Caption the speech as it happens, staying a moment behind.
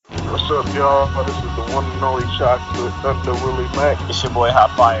up, y'all? This is the one and only Chocolate Thunder Willie Mack. It's your boy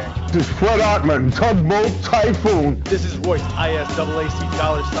Hot Fire. This is Fred Ottman, Tugboat Typhoon. This is Royce, ISAAC $.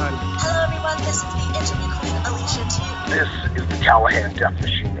 Hello everyone, this is the interview queen Alicia T. This is the Callahan Death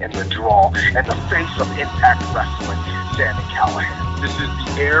Machine in the draw and the face of Impact Wrestling, Sami Callihan. This is the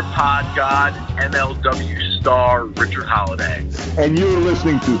AirPod God, MLW star, Richard Holiday. And you're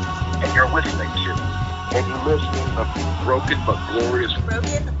listening to Broken but Glorious.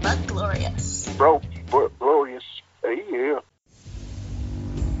 Broken but glorious. Broken but glorious. Hey, yeah.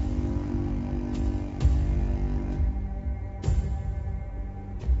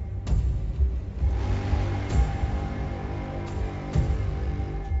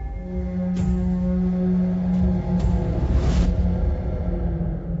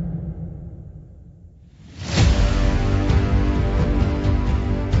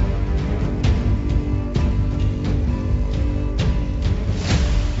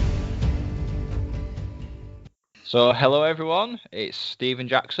 So hello everyone, it's Stephen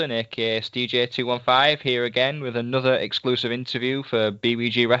Jackson aka STJ215 here again with another exclusive interview for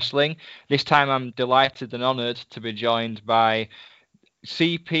BBG Wrestling. This time I'm delighted and honoured to be joined by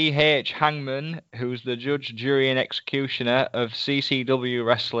CPH Hangman, who's the judge, jury and executioner of CCW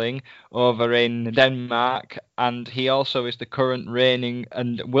Wrestling over in Denmark, and he also is the current reigning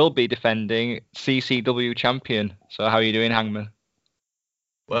and will be defending CCW champion. So how are you doing, Hangman?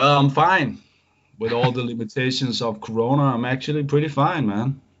 Well, I'm fine. With all the limitations of Corona, I'm actually pretty fine,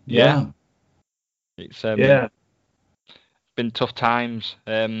 man. Yeah. It's been tough times.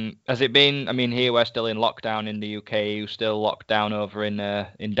 Has it been? I mean, here we're still in lockdown in the UK. You're still locked down over in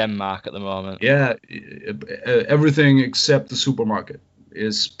Denmark at the moment. Yeah, everything except the supermarket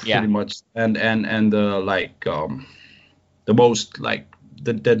is pretty much and the most like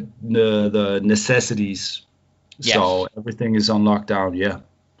the necessities. Yes. So everything is on lockdown. Yeah.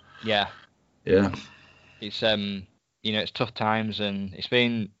 Yeah. Yeah, it's it's tough times, and it's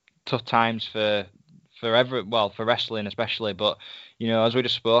been tough times for wrestling especially. But as we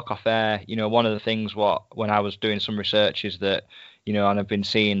just spoke off air, one of the things when I was doing some research is that and I've been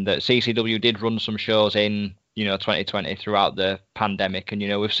seeing that CCW did run some shows in 2020 throughout the pandemic,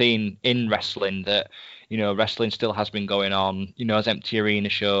 and we've seen in wrestling that wrestling still has been going on, as empty arena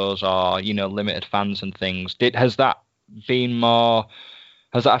shows or limited fans and things.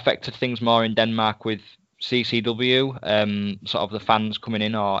 Has that affected things more in Denmark with CCW, sort of the fans coming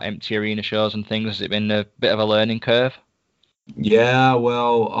in or empty arena shows and things? Has it been a bit of a learning curve? Yeah,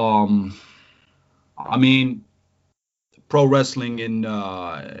 well, I mean, pro wrestling in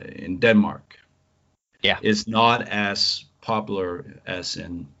Denmark is not as popular as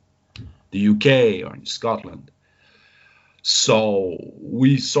in the UK or in Scotland. So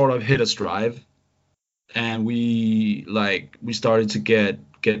we sort of hit a stride. And we started to get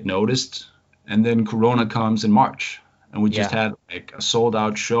noticed, and then Corona comes in March, and we just had like a sold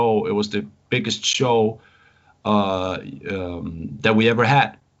out show. It was the biggest show that we ever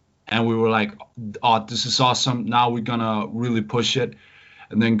had, and we were like, "Oh, this is awesome! Now we're gonna really push it."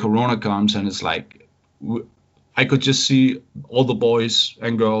 And then Corona comes, and it's like I could just see all the boys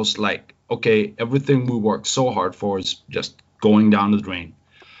and girls like, okay, everything we worked so hard for is just going down the drain.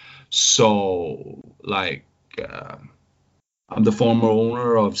 So, I'm the former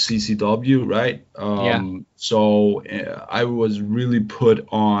owner of CCW, right? So I was really put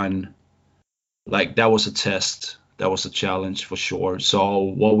on, that was a test. That was a challenge for sure. So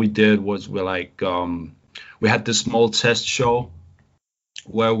what we did was we had this small test show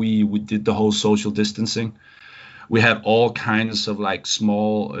where we did the whole social distancing. We had all kinds of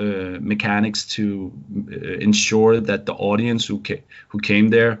small mechanics to ensure that the audience who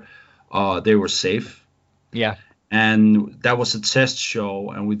came there, they were safe. Yeah. And that was a test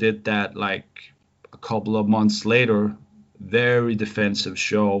show, and we did that a couple of months later, very defensive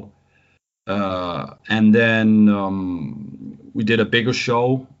show. And then we did a bigger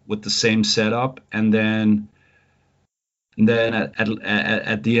show with the same setup, and then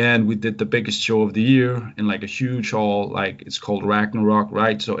at the end we did the biggest show of the year in a huge hall, it's called Ragnarok,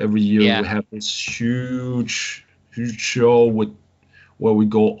 right? So every year we have this huge show where we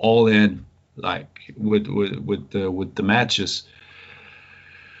go all in, with the matches.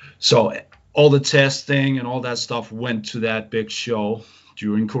 So all the testing and all that stuff went to that big show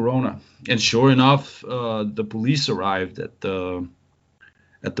during Corona, and sure enough, the police arrived at the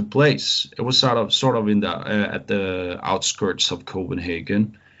place. It was sort of in the at the outskirts of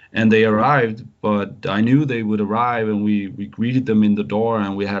Copenhagen, and they arrived. But I knew they would arrive, and we greeted them in the door,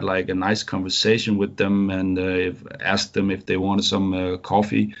 and we had a nice conversation with them, and asked them if they wanted some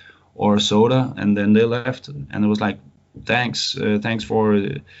coffee or soda, and then they left. And it was thanks for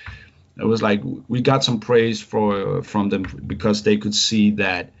it was like we got some praise from them because they could see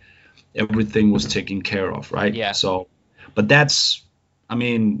that everything was taken care of, right? Yeah. So, but that's, I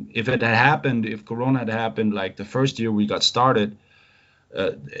mean, if it had happened, if Corona had happened like the first year we got started,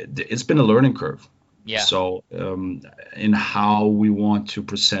 it's been a learning curve. Yeah. So, in how we want to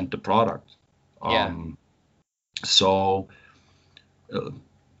present the product. So,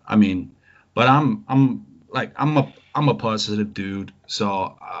 I mean, but I'm a positive dude.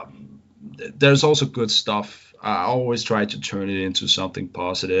 So, there's also good stuff. I always try to turn it into something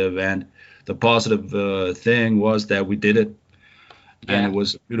positive, and the positive thing was that we did it, and it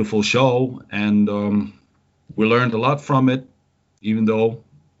was a beautiful show, and we learned a lot from it, even though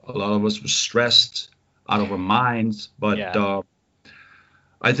a lot of us were stressed out of our minds. But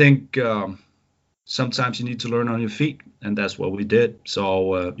I think sometimes you need to learn on your feet, and that's what we did.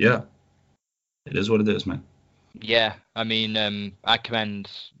 So it is what it is, man. Yeah, I mean, I commend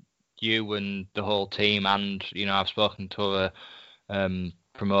you and the whole team, and I've spoken to other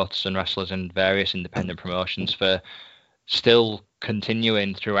promoters and wrestlers in various independent promotions for still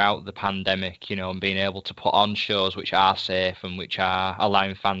continuing throughout the pandemic, and being able to put on shows which are safe and which are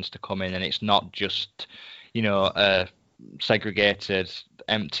allowing fans to come in, and it's not just a segregated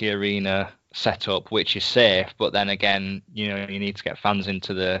empty arena setup which is safe, but then again you need to get fans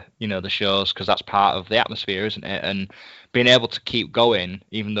into the the shows, because that's part of the atmosphere, isn't it? And being able to keep going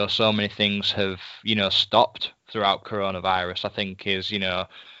even though so many things have stopped throughout coronavirus, I think is a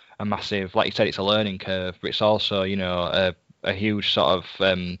massive, like you said, it's a learning curve, but it's also a huge sort of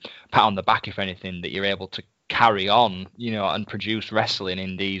pat on the back, if anything, that you're able to carry on and produce wrestling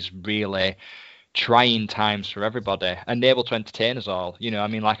in these really trying times for everybody, and able to entertain us all. I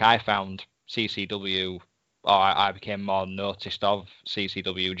mean, like I found CCW, or I became more noticed of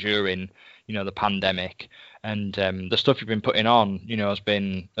CCW during the pandemic, and the stuff you've been putting on has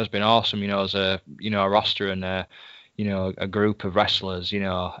been awesome, as a a roster and a group of wrestlers,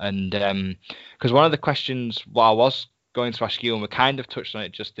 and because one of the questions what I was going to ask you, and we kind of touched on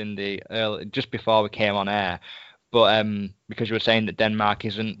it just just before we came on air, but because you were saying that Denmark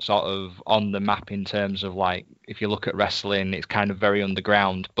isn't sort of on the map in terms of, like, if you look at wrestling, it's kind of very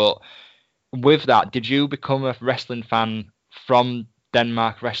underground. But with that, did you become a wrestling fan from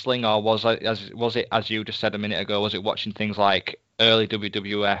Denmark wrestling, or was it as you just said a minute ago, was it watching things like early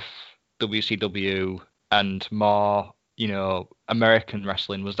WWF, WCW, and more American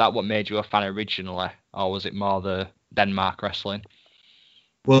wrestling? Was that what made you a fan originally, or was it more the Denmark wrestling?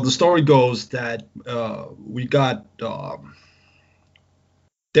 Well, the story goes that we got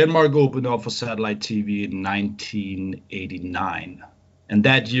Denmark opened up for satellite TV in 1989, and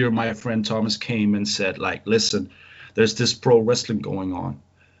that year my friend Thomas came and said, like, listen, there's this pro wrestling going on,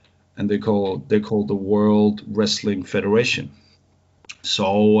 and they call the World Wrestling Federation.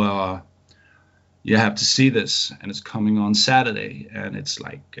 So you have to see this, and it's coming on Saturday, and it's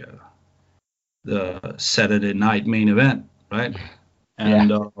like the Saturday night main event, right?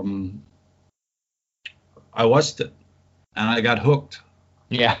 And I watched it, and I got hooked.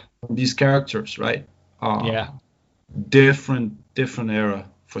 Yeah, these characters, right? Different era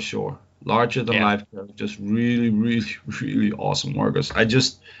for sure. Larger than life characters, really, really, really awesome workers.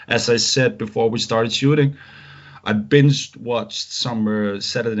 As I said before we started shooting, I binge watched some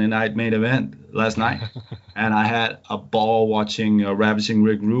Saturday night main event last night, and I had a ball watching Ravishing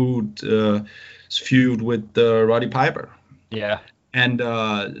Rick Rude feud with Roddy Piper. Yeah. And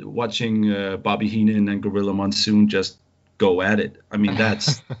watching Bobby Heenan and Gorilla Monsoon just go at it. I mean,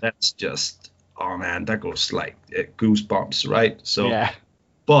 that's just, oh man, that goes like goosebumps, right? So,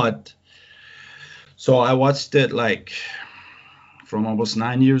 so I watched it like from almost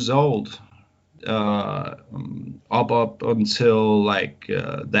 9 years old up until like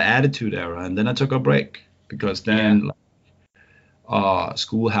the Attitude Era, and then I took a break because then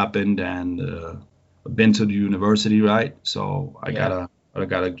school happened, and I've been to the university, right? So I got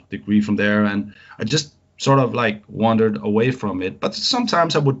a degree from there, and I just sort of like wandered away from it. But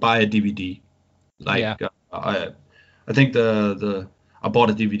sometimes I would buy a DVD. Like I think I bought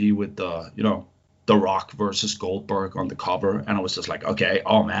a DVD with The Rock versus Goldberg on the cover, and I was just like, okay,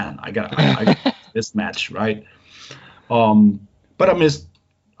 oh man, I got this match, right? But I missed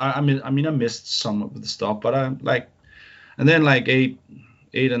some of the stuff, but I'm like, and then like eight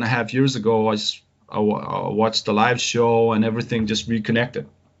and a half years ago, I watched the live show, and everything just reconnected.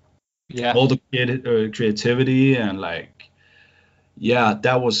 Yeah. All the creativity, and like,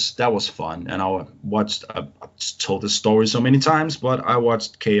 that was fun. And I told this story so many times, but I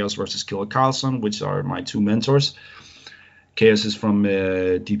watched Chaos versus Killer Carlson, which are my two mentors. Chaos is from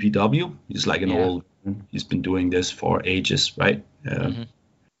DPW. He's like an old, he's been doing this for ages, right?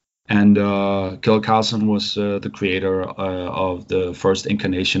 And Killer Carlson was the creator of the first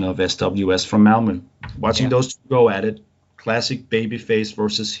incarnation of SWS from Malmö. Watching those two go at it, classic babyface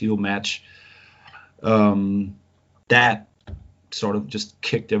versus heel match, that sort of just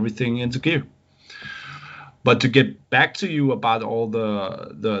kicked everything into gear. But to get back to you about all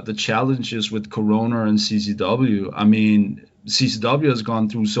the challenges with Corona and CCW, I mean, CCW has gone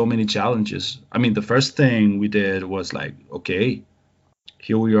through so many challenges. I mean, the first thing we did was like, okay,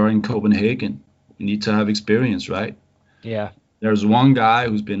 here we are in Copenhagen. We need to have experience, right? Yeah. There's one guy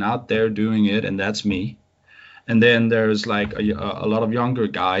who's been out there doing it, and that's me. And then there's like a lot of younger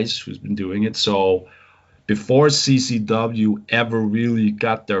guys who's been doing it. So before CCW ever really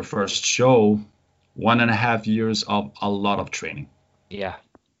got their first show, 1.5 years of a lot of training. Yeah.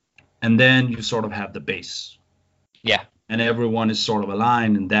 And then you sort of have the base. Yeah. And everyone is sort of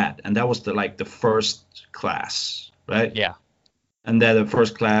aligned in that. And that was the first class, right? Yeah. And then the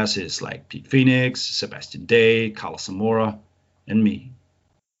first class is like Pete Phoenix, Sebastian Day, Carlos Zamora, and me.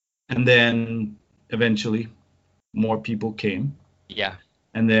 And then eventually more people came. Yeah.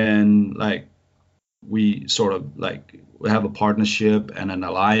 And then like we sort of like we have a partnership and an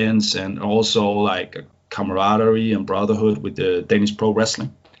alliance and also like a camaraderie and brotherhood with the Danish Pro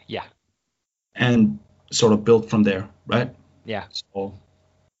Wrestling. Yeah. And sort of built from there, right? Yeah. So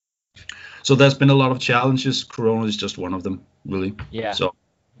there's been a lot of challenges. Corona is just one of them, really. Yeah. So,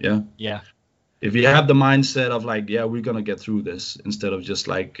 yeah. Yeah. If you have the mindset of like, yeah, we're gonna get through this, instead of just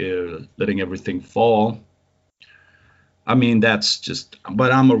like letting everything fall. I mean, that's just.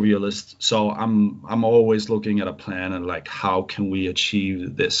 But I'm a realist, so I'm always looking at a plan and like, how can we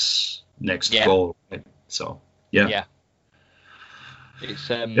achieve this next goal? Right? So, yeah. Yeah. It's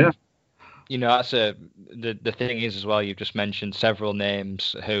yeah. You know, that's the thing is as well, you've just mentioned several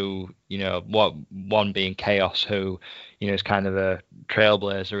names who, you know, one being Chaos, who, you know, is kind of a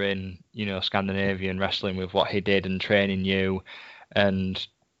trailblazer in, you know, Scandinavian wrestling with what he did and training you. And,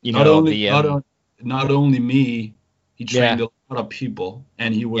 you know, not only me, he trained a lot of people,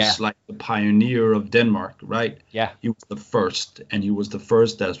 and he was like the pioneer of Denmark, right? Yeah. He was the first, and he was the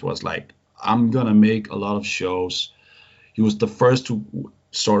first that was like, I'm going to make a lot of shows. He was the first who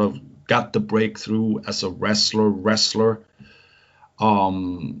sort of got the breakthrough as a wrestler.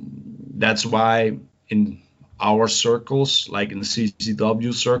 That's why in our circles, like in the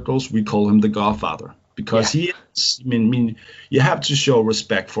CCW circles, we call him the Godfather, because he is, I mean, you have to show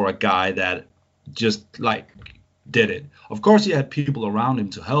respect for a guy that just like did it. Of course, he had people around him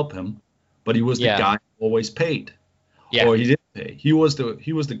to help him, but he was the guy who always paid, or he didn't pay. He was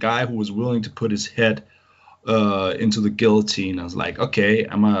the guy who was willing to put his head into the guillotine. I was like, okay,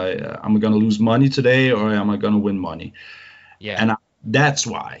 am I gonna lose money today, or am I gonna win money? Yeah. And that's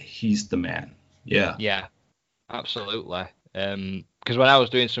why he's the man. Yeah. Yeah, absolutely. Because when I was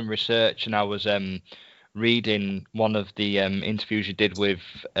doing some research and I was reading one of the interviews you did with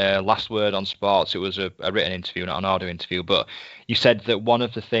Last Word on Sports, it was a written interview, not an audio interview, but you said that one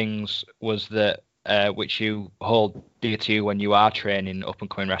of the things was that which you hold dear to you when you are training up and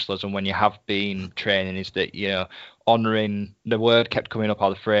coming wrestlers and when you have been training, is that, you know, honouring, the word kept coming up,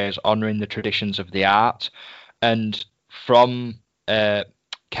 or the phrase, honouring the traditions of the art. And from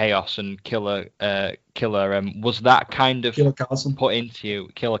Chaos and Killer, was that kind of put into you?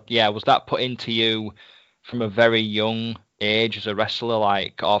 Was that put into you from a very young age as a wrestler,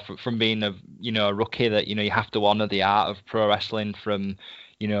 like, or from being a rookie, that, you know, you have to honour the art of pro wrestling from,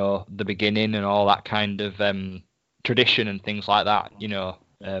 you know, the beginning and all that kind of tradition and things like that, you know?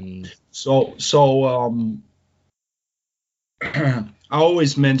 I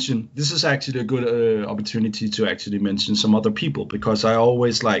always mention, this is actually a good opportunity to actually mention some other people, because I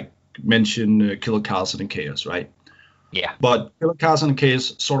always like mention Killer Carlson and Chaos, right? Yeah. But Killer Carlson and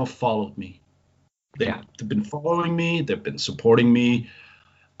Chaos sort of followed me. They've been following me. They've been supporting me.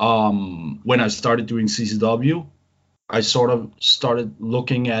 When I started doing CCW, I sort of started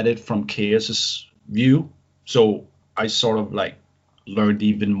looking at it from Chaos's view. So I sort of like learned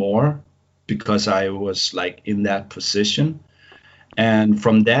even more because I was like in that position. And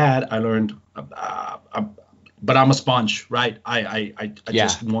from that, I learned, but I'm a sponge, right? I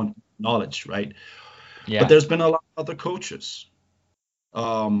just want knowledge, right? Yeah. But there's been a lot of other coaches.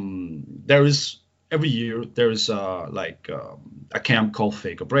 There is, every year, there is a camp called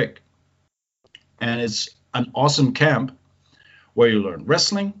Fake or Break. And it's an awesome camp where you learn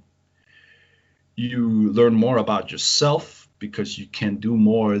wrestling. You learn more about yourself because you can do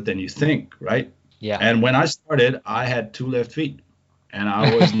more than you think, right? Yeah. And when I started, I had 2 left feet. And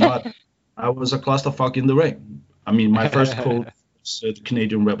I was not, I was a clusterfuck in the ring. I mean, my first coach was the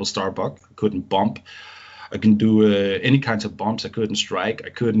Canadian Rebel Starbuck. Couldn't bump. I can do any kinds of bumps. I couldn't strike.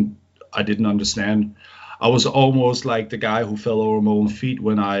 I didn't understand. I was almost like the guy who fell over my own feet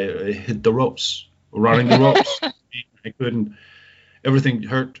when I hit the ropes, running the ropes. I couldn't. Everything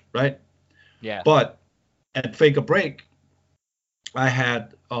hurt, right? Yeah. But at Fake or Break, I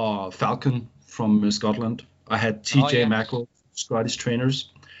had Falcon from Scotland. I had TJ Mackerel, Scottish trainers,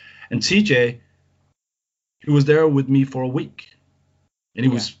 and TJ, he was there with me for a week, and he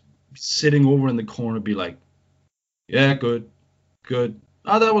was sitting over in the corner, be like, "Yeah, good.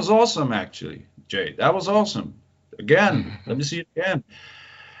 Oh, that was awesome, actually, Jay. That was awesome. Again, let me see it again."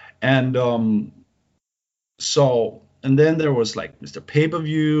 And and then there was like Mr.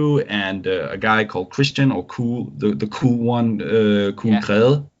 Pay-Per-View and a guy called Christian, or Cool, the cool one,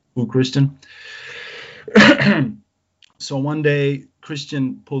 Cool Christian. So one day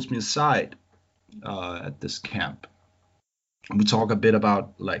Christian pulls me aside at this camp. We talk a bit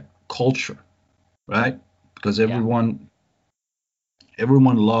about like culture, right? Because everyone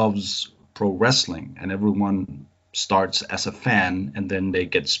loves pro wrestling, and everyone starts as a fan, and then they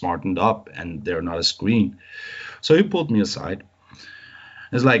get smartened up and they're not as green. So he pulled me aside.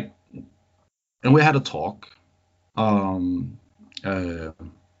 It's like, and we had a talk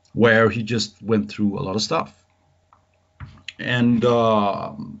where he just went through a lot of stuff. And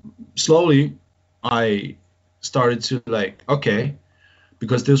slowly I started to like, okay,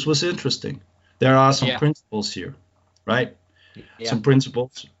 because this was interesting. There are some principles here, right? Yeah. Some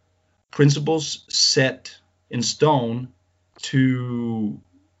principles set in stone to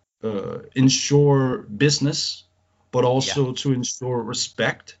ensure business, but also to ensure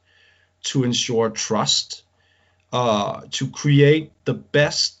respect, to ensure trust, to create the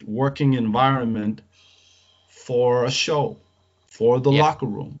best working environment for a show, for the locker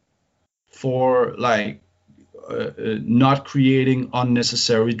room, for like not creating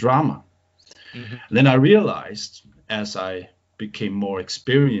unnecessary drama. Mm-hmm. Then I realized, as I became more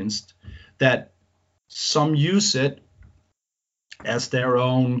experienced, that some use it as their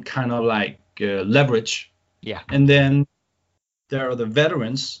own kind of like leverage. Yeah. And then there are the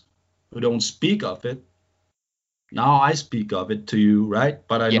veterans who don't speak of it. Now I speak of it to you, right?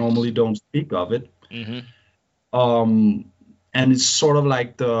 But I normally don't speak of it. Mm-hmm. And it's sort of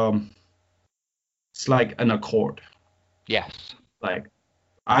like it's like an accord. Yes. Like,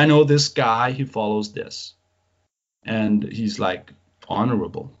 I know this guy, he follows this. And he's like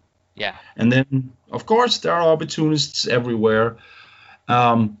honorable. Yeah. And then, of course, there are opportunists everywhere.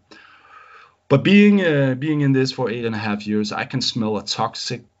 But being in this for 8.5 years, I can smell a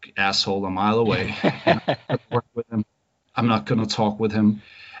toxic asshole a mile away. I'm not going to talk with him.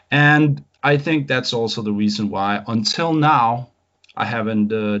 And I think that's also the reason why, until now, I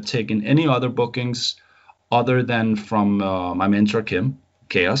haven't taken any other bookings other than from my mentor, Kim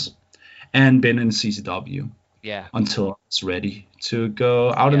Chaos, and been in CCW. Yeah. Until I was ready to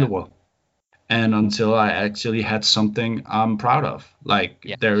go out in the world. And until I actually had something I'm proud of. Like,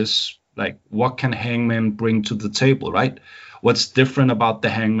 there's, like, what can Hangman bring to the table, right? What's different about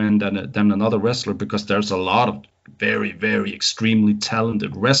the Hangman than another wrestler? Because there's a lot of very, very extremely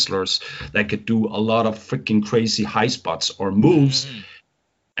talented wrestlers that could do a lot of freaking crazy high spots or moves. Mm-hmm.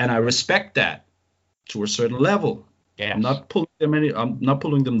 And I respect that to a certain level. Yes. I'm not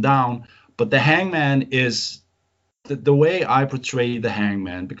pulling them down, but the Hangman is the way I portray the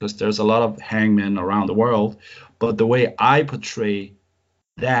Hangman, because there's a lot of Hangmen around the world, but the way I portray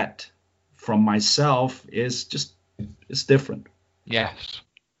that from myself is different. Yes.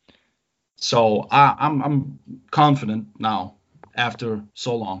 So I'm confident now, after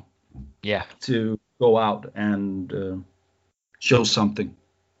so long, to go out and show something.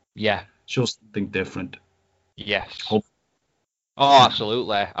 Yeah. Show something different. Yes. Hope. Oh,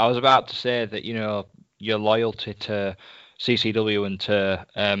 absolutely. I was about to say that, you know, your loyalty to CCW and to,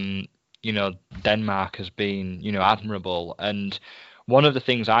 you know, Denmark has been, you know, admirable. And one of the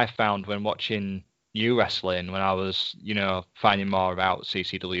things I found when watching you wrestling, when I was, you know, finding more about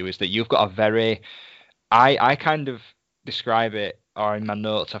CCW, is that you've got a very, I kind of describe it, or in my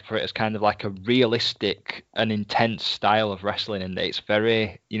notes I put it as kind of like a realistic and intense style of wrestling, and it's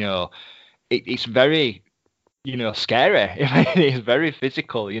very, you know, it's very, you know, scary. It's very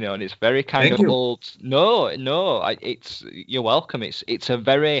physical, you know, and it's very kind of old. No, it's, you're welcome. It's a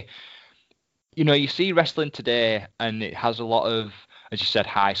very, you know, you see wrestling today, and it has a lot of, as you said,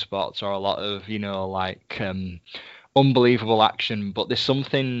 high spots, or a lot of, you know, like unbelievable action. But there's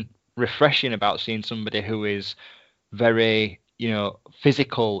something refreshing about seeing somebody who is very, you know,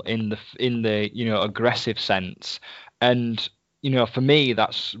 physical in the you know, aggressive sense. And for me,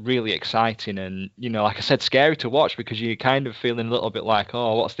 that's really exciting and, like I said, scary to watch because you're kind of feeling a little bit like,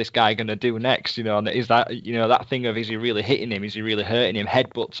 oh, what's this guy going to do next? And is that, that thing of, is he really hitting him? Is he really hurting him?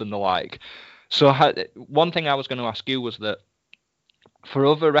 Headbutts and the like. So one thing I was going to ask you was that for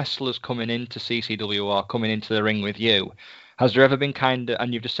other wrestlers coming into CCW or coming into the ring with you, has there ever been kind of,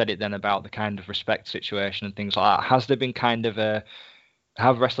 and you've just said it then about the kind of respect situation and things like that, has there been kind of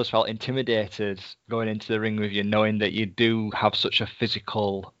have wrestlers felt intimidated going into the ring with you, knowing that you do have such a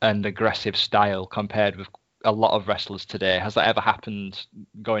physical and aggressive style compared with a lot of wrestlers today? Has that ever happened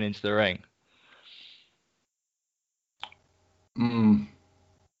going into the ring?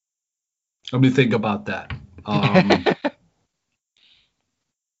 Let me think about that.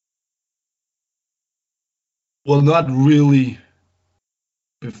 Well, not really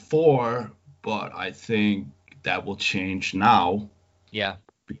before, but I think that will change now. Yeah.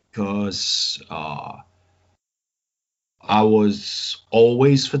 Because I was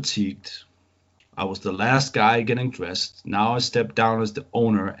always fatigued. I was the last guy getting dressed. Now I step down as the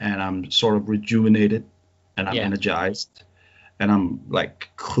owner and I'm sort of rejuvenated and I'm energized and I'm like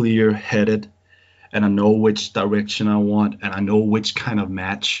clear-headed and I know which direction I want and I know which kind of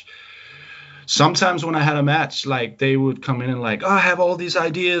match. Sometimes when I had a match, like they would come in and like, oh, I have all these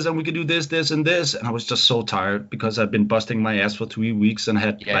ideas and we could do this, this, and this. And I was just so tired because I'd been busting my ass for 3 weeks and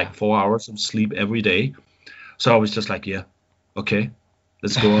had like 4 hours of sleep every day. So I was just like, yeah, okay,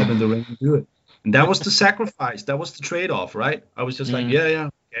 let's go up in the ring and do it. And that was the sacrifice. That was the trade-off, right? I was just like, yeah,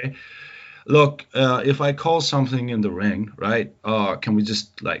 okay. Look, if I call something in the ring, right, can you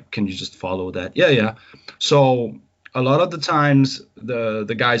just follow that? Yeah. So a lot of the times,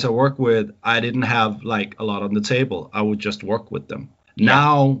 the guys I work with, I didn't have like a lot on the table. I would just work with them.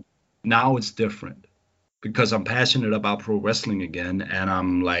 Yeah. Now it's different because I'm passionate about pro wrestling again, and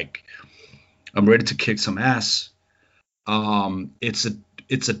I'm ready to kick some ass. It's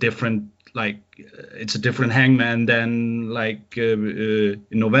a different Hangman than like in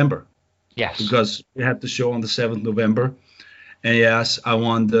November. Yes. Because we had the show on the 7th November, and yes, I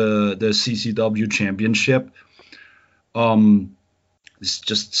won the CCW championship. It's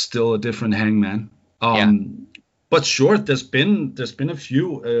just still a different Hangman. But sure, there's been a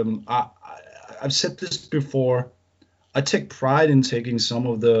few. I've said this before. I take pride in taking some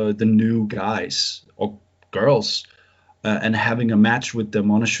of the new guys or girls and having a match with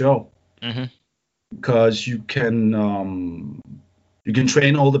them on a show, because you can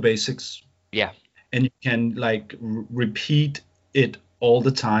train all the basics. Yeah, and you can like repeat it all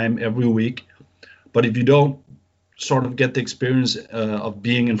the time every week. But if you don't sort of get the experience of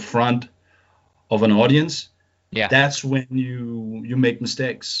being in front of an audience, that's when you make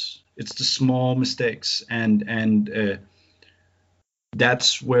mistakes. It's the small mistakes, and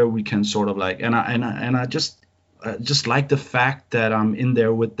that's where we can sort of like, and I just like the fact that I'm in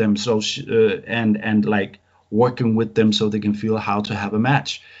there with them, so and like working with them so they can feel how to have a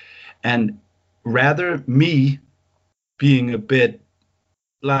match, and rather me being a bit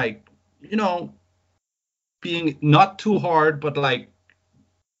like, being not too hard, but like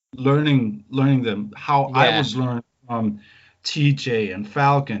learning them how I was learning from TJ and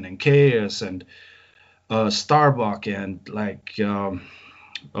Falcon and Chaos and Starbuck and like there's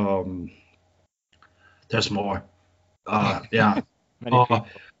more. How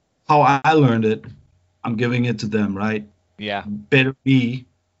I learned it, I'm giving it to them, right? Yeah. Better me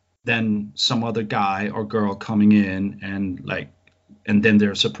than some other guy or girl coming in and then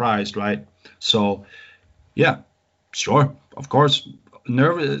they're surprised, right? So yeah, sure, of course.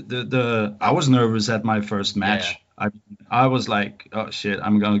 Nervous. I was nervous at my first match. Yeah. I was like, oh shit,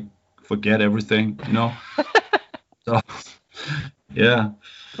 I'm gonna forget everything, So yeah.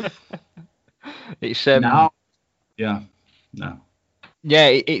 It's now. Yeah. No. Yeah,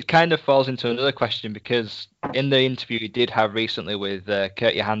 it kind of falls into another question, because in the interview you did have recently with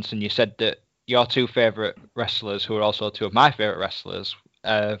Kurt Johansson, you said that your two favourite wrestlers, who are also two of my favourite wrestlers,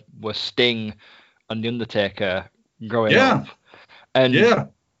 were Sting and The Undertaker growing up. And,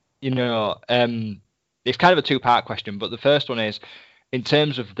 it's kind of a two-part question, but the first one is, in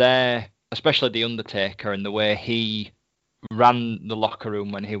terms of especially The Undertaker and the way he ran the locker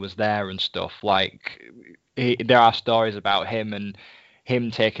room when he was there and stuff, like, there are stories about him and him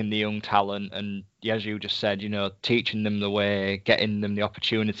taking the young talent and, as you just said, teaching them the way, getting them the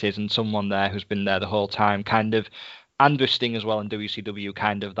opportunities, and someone there who's been there the whole time, kind of, and with Sting as well in WCW,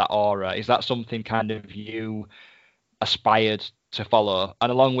 kind of that aura. Is that something kind of you aspired to follow?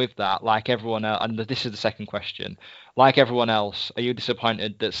 And along with that, like everyone else, and this is the second question, like everyone else, are you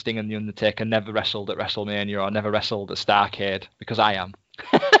disappointed that Sting and The Undertaker never wrestled at WrestleMania or never wrestled at Starrcade? Because I am.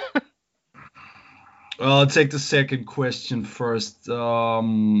 Well, I'll take the second question first. I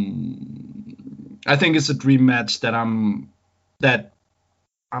think it's a dream match that I'm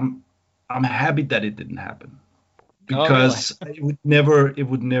happy that it didn't happen, because it would never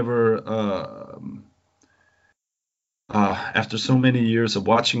after so many years of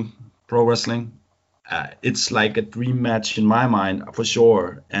watching pro wrestling, it's like a dream match in my mind for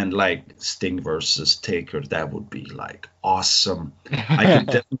sure. And like Sting versus Taker, that would be like awesome. I could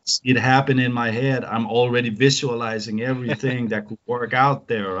definitely see it happen in my head. I'm already visualizing everything that could work out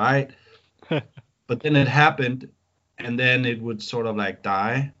there, right? But then it happened, and then it would sort of like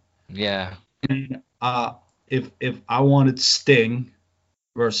die. Yeah. And, if I wanted Sting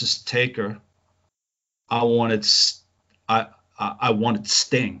versus Taker, I wanted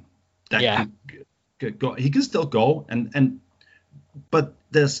Sting. That could go. He can still go, but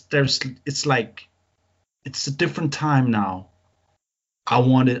there's it's like it's a different time now. I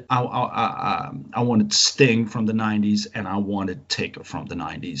wanted Sting from the 90s, and I wanted Taker from the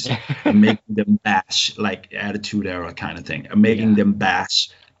 90s, and making them bash, like Attitude Era kind of thing, and making them bash.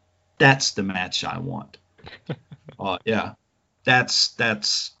 That's the match I want. That's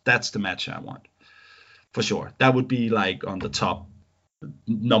the match I want for sure. That would be like on the top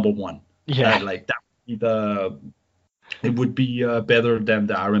number one. Yeah, like that would be it would be better than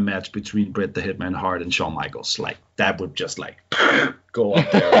the Iron match between Bret the Hitman Hart and Shawn Michaels. Like that would just like go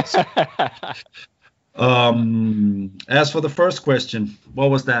up there. As for the first question,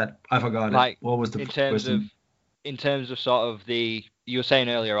 what was that? I forgot it. What was the question? In terms of sort of you were saying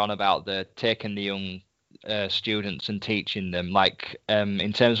earlier on about the taking the young students and teaching them, like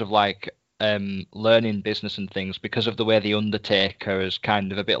in terms of like learning business and things, because of the way the Undertaker is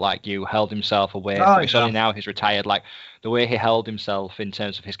kind of a bit like you, held himself away. Only now he's retired. Like the way he held himself in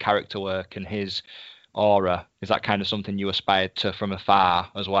terms of his character work and his aura, is that kind of something you aspired to from afar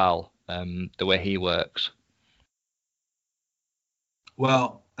as well? The way he works.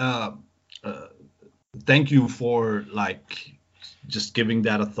 Well, thank you for like just giving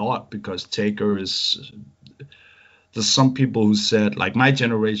that a thought, because Taker is. There's some people who said, like my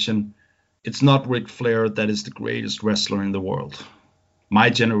generation, it's not Ric Flair that is the greatest wrestler in the world. My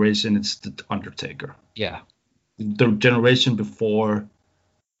generation, it's the Undertaker. Yeah. The generation before,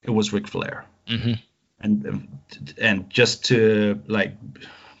 it was Ric Flair. Mm-hmm. And just to like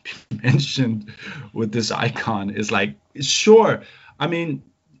mention with this icon is like, sure, I mean,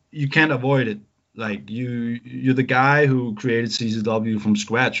 you can't avoid it. Like you're the guy who created CZW from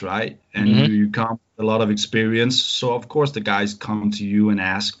scratch, right? And you come with a lot of experience. So of course the guys come to you and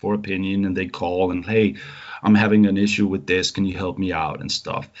ask for opinion, and they call and, hey, I'm having an issue with this. Can you help me out and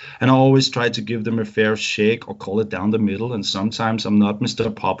stuff? And I always try to give them a fair shake or call it down the middle. And sometimes I'm not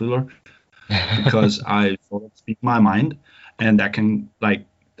Mr. Popular because I sort of speak my mind, and that can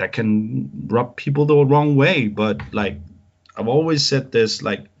rub people the wrong way. But like I've always said this,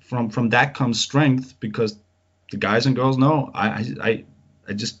 like from that comes strength, because the guys and girls know I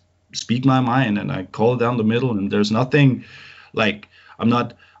just speak my mind and I call it down the middle, and there's nothing like I'm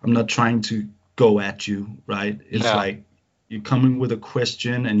not trying to go at you, right? It's like you're coming with a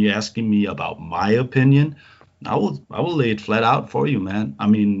question and you're asking me about my opinion. I will lay it flat out for you, man. I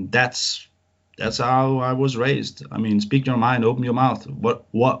mean, that's how I was raised. I mean, speak your mind, open your mouth.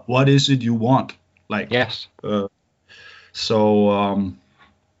 What is it you want? Like, yes.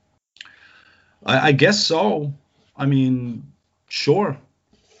 I guess so. I mean, sure.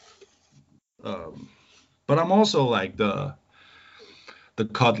 But I'm also like the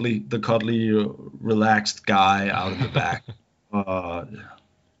cuddly, relaxed guy out of the back.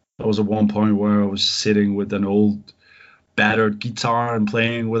 There was at one point where I was sitting with an old battered guitar and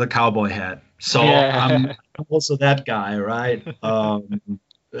playing with a cowboy hat. So I'm also that guy, right?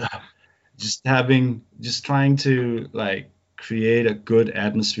 Just trying to like create a good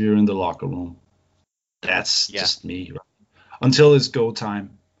atmosphere in the locker room. That's just me, right? Until it's go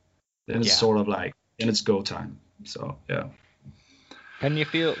time. Then it's sort of like, and it's go time. So yeah. Can you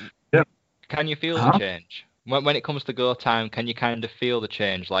feel the change when it comes to go time? Can you kind of feel the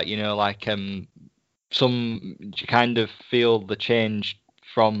change? Like, you know, like do you kind of feel the change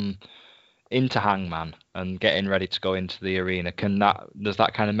from into Hangman and getting ready to go into the arena? Does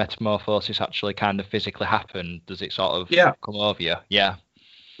that kind of metamorphosis actually kind of physically happen? Does it sort of come over you? Yeah,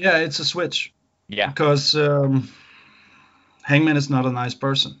 it's a switch. Yeah, because Hangman is not a nice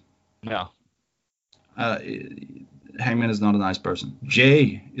person. No. Hangman is not a nice person.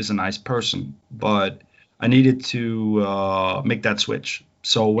 Jay is a nice person, but I needed to make that switch.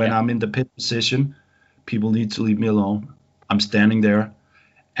 So when I'm in the pit position, people need to leave me alone. I'm standing there,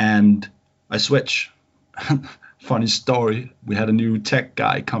 and I switch funny story. We had a new tech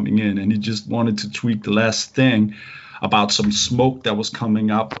guy coming in, and he just wanted to tweak the last thing about some smoke that was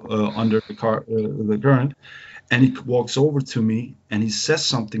coming up under the current. And he walks over to me, and he says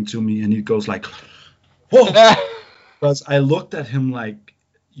something to me, and he goes like, "Whoa!" Because I looked at him like,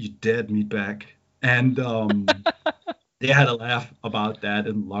 "You dead me back." And they had a laugh about that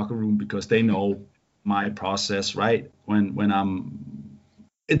in the locker room because they know my process, right?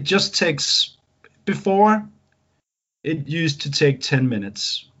 It just takes, before, it used to take 10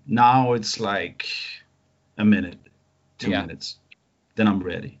 minutes. Now it's like a minute, 2 minutes. Then I'm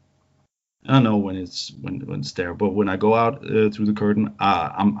ready. I don't know when it's there, but when I go out through the curtain,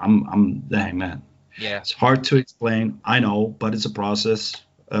 I'm the hangman. Yeah. It's hard to explain, I know, but it's a process.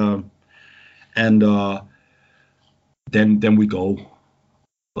 And then we go,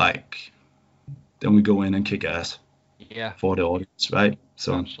 then we go in and kick ass. Yeah. For the audience, right?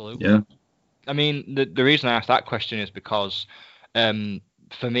 So absolutely. Yeah. I mean, the reason I asked that question is because,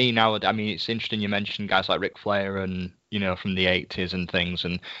 for me now, I mean, it's interesting you mentioned guys like Ric Flair and, you know, from the 80s and things,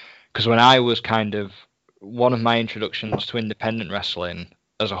 and because when I was kind of, one of my introductions to independent wrestling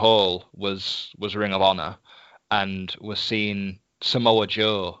as a whole was Ring of Honor, and was seeing Samoa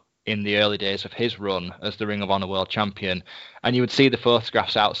Joe in the early days of his run as the Ring of Honor World Champion, and you would see the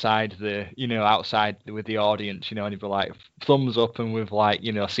photographs outside with the audience, you know, and he'd be like thumbs up and with like,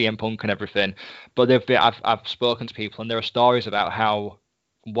 you know, CM Punk and everything. But I've spoken to people, and there are stories about how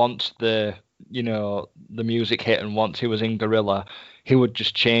once the music hit and once he was in Gorilla, he would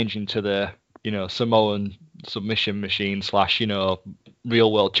just change into the, you know, Samoan submission machine / you know,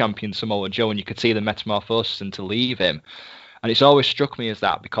 real world champion Samoa Joe, and you could see the metamorphosis and to leave him. And it's always struck me as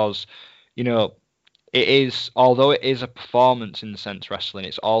that because, you know, it is, although it is a performance in the sense wrestling,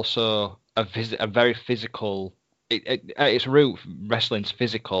 it's also a very physical, at its root, wrestling's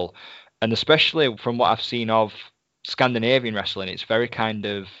physical. And especially from what I've seen of Scandinavian wrestling, it's very kind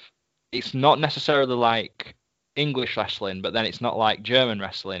of, it's not necessarily like English wrestling, but then it's not like German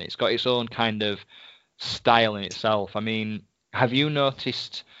wrestling. It's got its own kind of style in itself. I mean, have you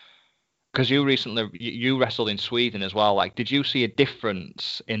noticed, because you wrestled in Sweden as well, like, did you see a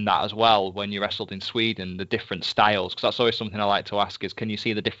difference in that as well when you wrestled in Sweden, the different styles? Because that's always something I like to ask is, can you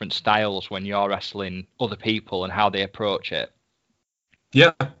see the different styles when you're wrestling other people and how they approach it?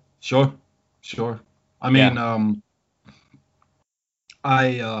 Yeah, sure. I mean,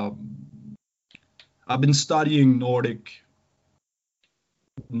 I've been studying Nordic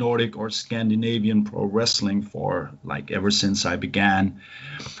or Scandinavian pro wrestling for like ever since I began,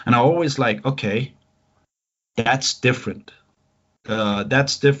 and I always like, okay, that's different.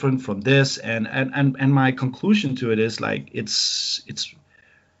 That's different from this, and my conclusion to it is like it's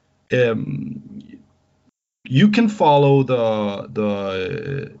you can follow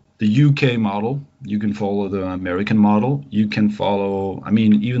the UK model, you can follow the American model, you can follow. I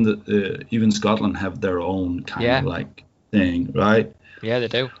mean, even Scotland have their own kind of like thing, right? Yeah, they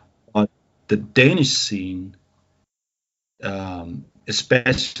do. But the Danish scene,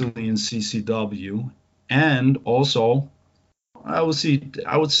 especially in CCW, and also I would say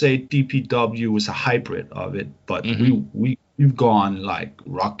DPW is a hybrid of it, but we've gone like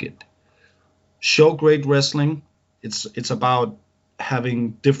rocket. Show great wrestling. It's about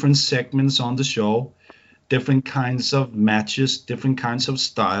having different segments on the show, different kinds of matches, different kinds of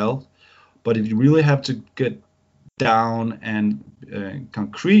style. But if you really have to get down and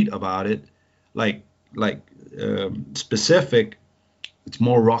concrete about it, like specific, it's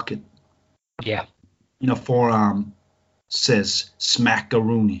more rocket. Yeah. You know, forearm says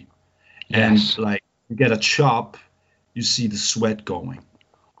smackaroonie, and like you get a chop, you see the sweat going,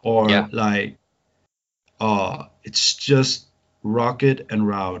 or like it's just rocket and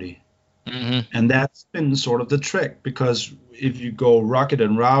rowdy. And that's been sort of the trick, because if you go rocket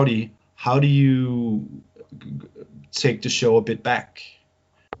and rowdy, how do you take the show a bit back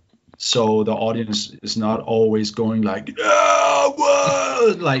so the audience is not always going like, oh,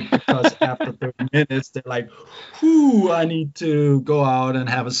 whoa! Like, because after 30 minutes they're like, whoo, I need to go out and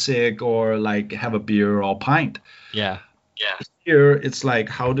have a cig or like have a beer or a pint. Here it's like,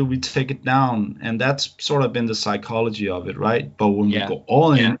 how do we take it down? And that's sort of been the psychology of it, right? But when we go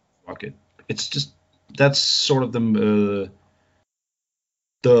all in rocket, it's just, that's sort of the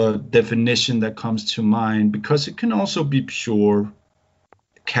definition that comes to mind, because it can also be pure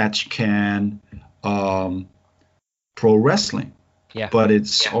catch can pro wrestling. But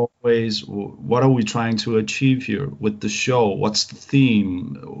it's always, what are we trying to achieve here with the show? What's the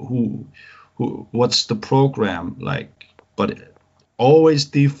theme? Who what's the program like? But always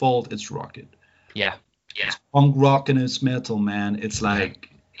default, it's rocket. It's punk rock and it's metal, man. It's like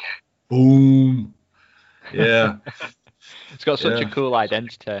boom. Yeah. It's got such a cool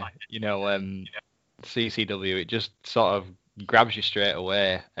identity, CCW. It just sort of grabs you straight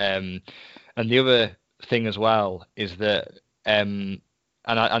away. And the other thing as well is that, and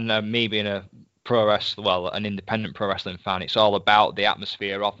me being a pro wrestler, well, an independent pro wrestling fan, it's all about the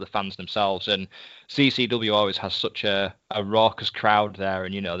atmosphere of the fans themselves. And CCW always has such a raucous crowd there,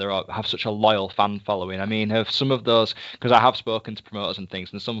 and they have such a loyal fan following. I mean, have some of those, because I have spoken to promoters and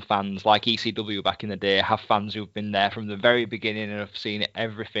things, and some fans like ECW back in the day have fans who've been there from the very beginning and have seen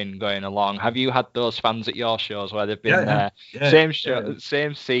everything going along. Have you had those fans at your shows where they've been there, same show,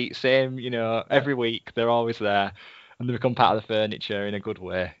 same seat, same, every week they're always there, and they become part of the furniture in a good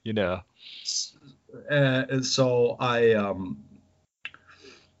way, So I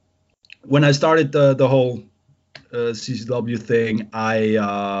when I started the whole CCW thing,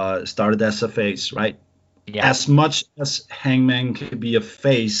 I started as a face, right? Yeah. As much as Hangman could be a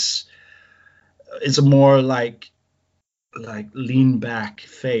face, it's a more like lean back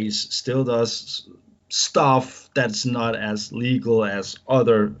face. Still does stuff that's not as legal as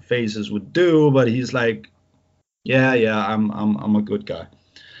other faces would do, but he's like, I'm a good guy.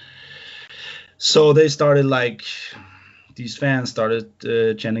 So they started these fans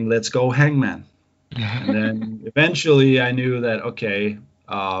started chanting, "Let's go Hangman." And then eventually I knew that, okay,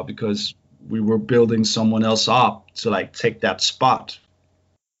 because we were building someone else up to take that spot.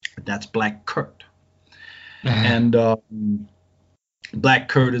 That's Black Kurt. And Black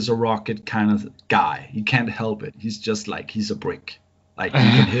Kurt is a rocket kind of guy. He can't help it. He's just he's a brick. You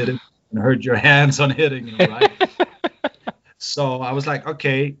can hit him and hurt your hands on hitting him, right? So I was like,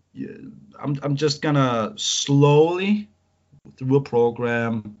 okay, I'm just gonna slowly, through a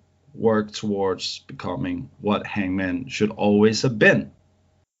program, work towards becoming what Hangman should always have been.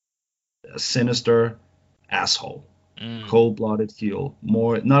 A sinister asshole. Cold-blooded heel.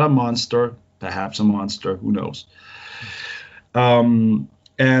 More, not a monster, perhaps a monster, who knows.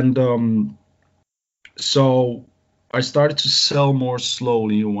 So I started to sell more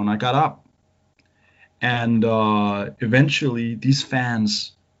slowly when I got up. And eventually these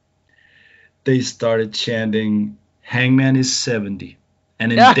fans, they started chanting, "Hangman is 70."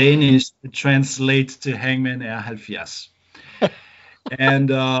 And in Danish, it translates to "Hangman er 70." And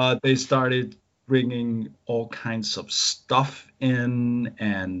they started bringing all kinds of stuff in,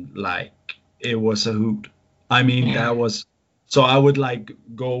 and it was a hoot. I mean, that was, so I would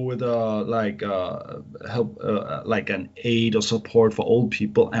go with help, an aid or support for old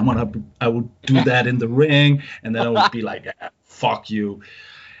people. And when I would do that in the ring, and then I would be like, fuck you.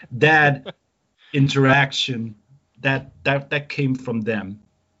 That interaction, that came from them.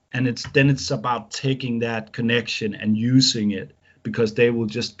 And it's about taking that connection and using it, because they will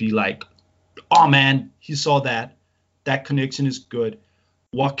just be like, "Oh man, he saw that connection is good.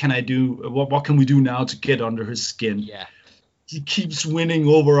 What can I do? What can we do now to get under his skin? Yeah. He keeps winning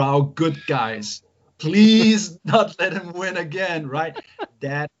over our good guys. Please not let him win again," right?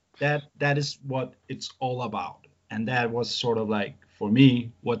 That is what it's all about. And that was sort of for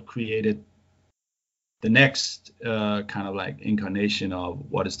me, what created the next kind of incarnation of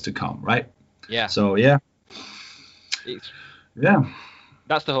what is to come, right? Yeah. So yeah.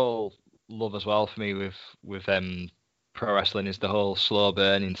 That's the whole love as well for me with pro wrestling, is the whole slow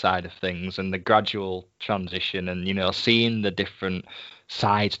burning side of things and the gradual transition, and seeing the different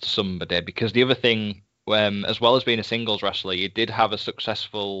sides to somebody. Because the other thing, as well as being a singles wrestler, you did have a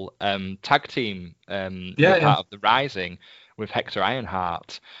successful tag team part of the Rising with Hector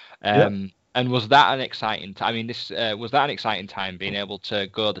Ironheart. And was that an exciting time? I mean, was that an exciting time, being able to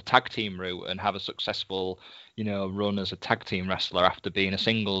go the tag team route and have a successful run as a tag team wrestler after being a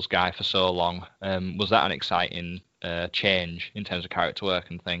singles guy for so long? Was that an exciting change in terms of character work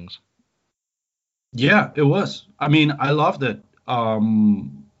and things? Yeah, it was. I mean, I loved it.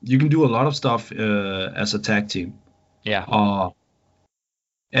 You can do a lot of stuff as a tag team. Yeah.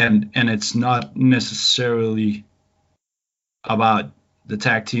 And it's not necessarily about the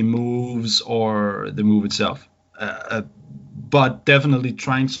tag team moves or the move itself, but definitely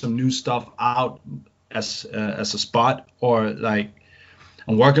trying some new stuff out as a spot, or and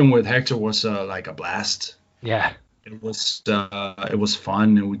working with Hector was a blast. Yeah, it was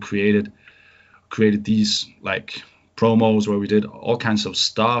fun, and we created these promos where we did all kinds of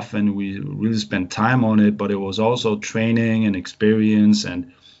stuff, and we really spent time on it. But it was also training and experience,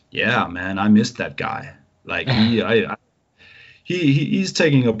 and yeah, man, I missed that guy. He's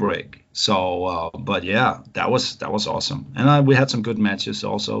taking a break. So, but yeah, that was awesome, and we had some good matches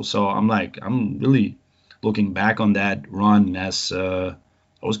also. So I'm really looking back on that run as it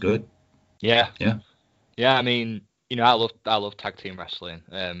was good. Yeah. I mean, I love tag team wrestling.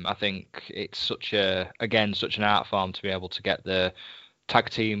 I think it's such an art form to be able to get the tag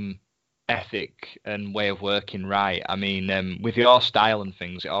team ethic and way of working right. I mean, with your style and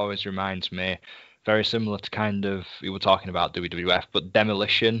things, it always reminds me very similar to kind of, we were talking about WWF, but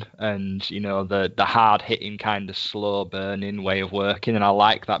Demolition and, the hard hitting kind of slow burning way of working. And I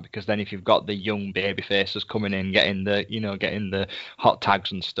like that because then if you've got the young baby faces coming in, getting the hot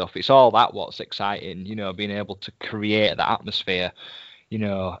tags and stuff, it's all that what's exciting, being able to create that atmosphere,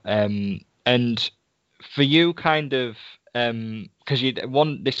 and for you kind of, because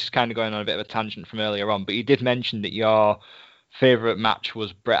this is kind of going on a bit of a tangent from earlier on, but you did mention that your favorite match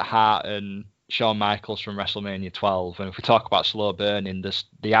was Bret Hart and Shawn Michaels from WrestleMania 12, and if we talk about slow burning,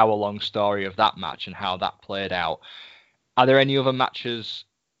 the hour-long story of that match and how that played out, are there any other matches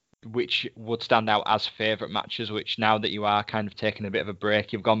which would stand out as favourite matches, which now that you are kind of taking a bit of a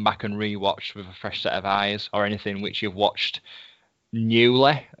break, you've gone back and re-watched with a fresh set of eyes, or anything which you've watched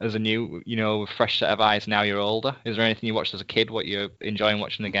newly as a new, with fresh set of eyes now you're older? Is there anything you watched as a kid what you're enjoying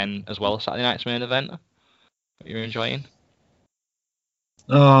watching again as well as Saturday night's main event? What you're enjoying?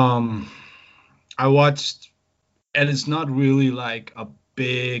 I watched, and it's not really like a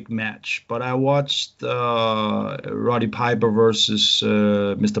big match, but I watched Roddy Piper versus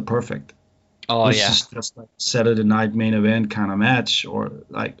Mr. Perfect. Oh, which yeah. is just like Saturday night main event kind of match, or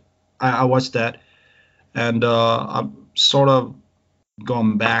like I watched that, and I've sort of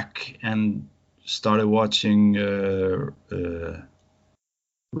gone back and started watching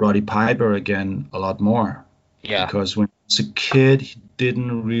Roddy Piper again a lot more. Yeah. Because when I was a kid, he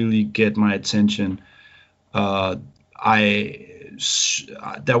didn't really get my attention. There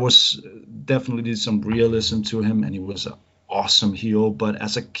was definitely some realism to him, and he was an awesome heel. But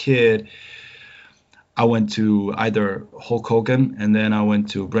as a kid, I went to either Hulk Hogan and then I went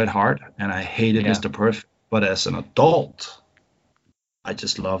to Bret Hart, and I hated Mr. Perfect. But as an adult, I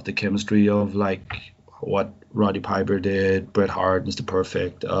just loved the chemistry of like what Roddy Piper did, Bret Hart, Mr.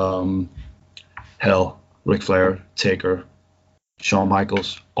 Perfect, Ric Flair, Taker, Shawn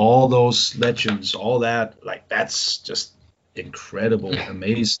Michaels, all those legends, all that, like that's just incredible,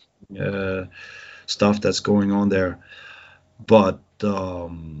 amazing stuff that's going on there. But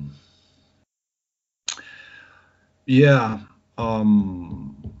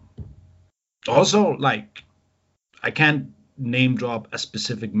also like I can't name drop a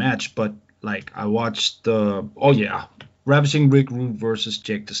specific match, but like I watched Ravishing Rick Rude versus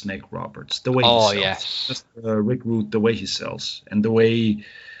Jake the Snake Roberts. The way he sells. Yes. Just Rick Rude, the way he sells, and the way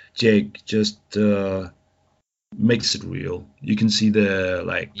Jake just makes it real. You can see the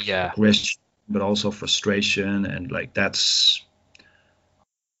aggression, but also frustration, and like that's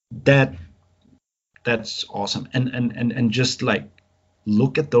awesome. And just like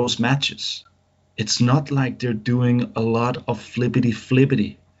look at those matches. It's not like they're doing a lot of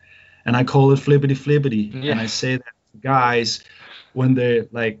flippity, and I call it flippity, and I say that to guys when they're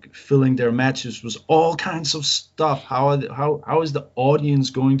like filling their matches with all kinds of stuff. How is the audience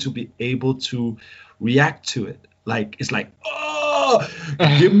going to be able to react to it? Like it's like, oh,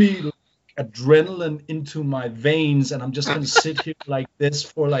 give me like, adrenaline into my veins, and I'm just gonna sit here like this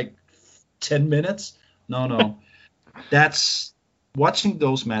for like 10 minutes. No, that's watching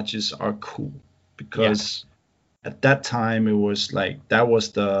those matches are cool. Because at that time it was like that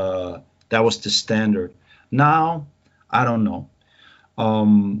was the standard. Now I don't know.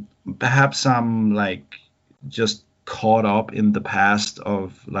 Perhaps I'm like just caught up in the past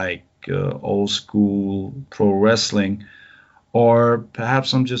of like old school pro wrestling, or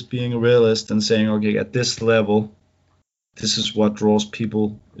perhaps I'm just being a realist and saying, okay, at this level, this is what draws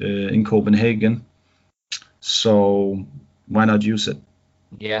people in Copenhagen. So why not use it?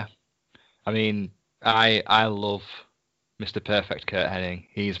 Yeah. I mean, I love Mr. Perfect Curt Hennig.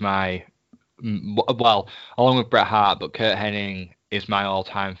 He's my, along with Bret Hart, but Curt Hennig is my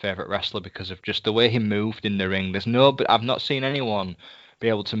all-time favourite wrestler because of just the way he moved in the ring. I've not seen anyone be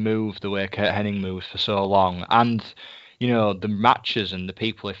able to move the way Curt Hennig moves for so long. And, the matches and the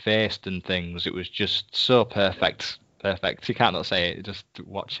people he faced and things, it was just so perfect. You can't not say it, just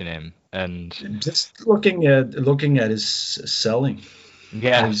watching him. And just looking at his selling.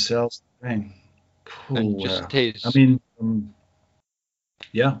 Yeah. How he sells the ring. Cool. Just his... I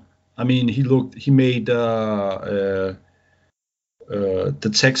mean, he made the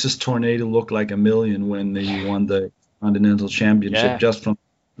Texas Tornado look like $1 million when they won the Continental Championship just from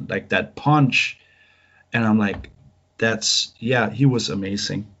like that punch. And I'm like, he was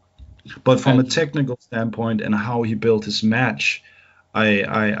amazing. But from a technical standpoint and how he built his match,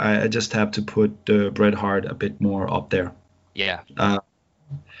 I just have to put Bret Hart a bit more up there. Yeah.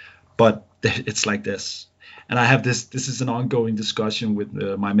 But it's like this. And I have this is an ongoing discussion with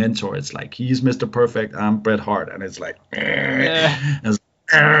my mentor. It's like, he's Mr. Perfect, I'm Bret Hart, and it's like,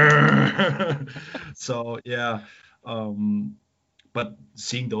 so yeah. But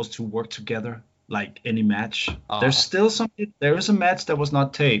seeing those two work together, like any match, there's still something. There is a match that was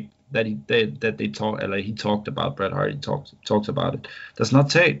not taped that he talked about. Bret Hart, he talked about it. That's not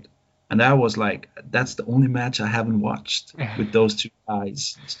taped, and that was like, that's the only match I haven't watched with those two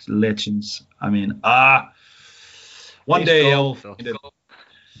guys, legends. I mean, one day I'll.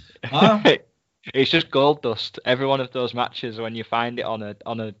 It's just gold dust. Every one of those matches, when you find it on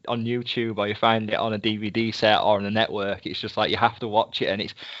YouTube, or you find it on a DVD set or on a network, it's just like you have to watch it, and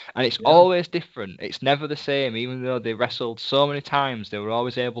it's always different. It's never the same. Even though they wrestled so many times, they were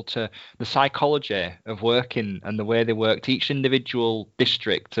always able to, the psychology of working and the way they worked each individual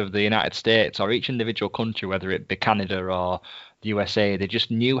district of the United States or each individual country, whether it be Canada or the USA, they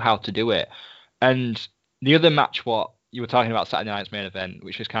just knew how to do it. And the other match, what you were talking about, Saturday Night's Main Event,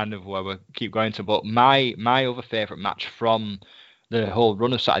 which is kind of where we keep going to, but my other favourite match from the whole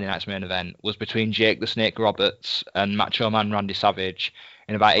run of Saturday Night's Main Event was between Jake the Snake Roberts and Macho Man Randy Savage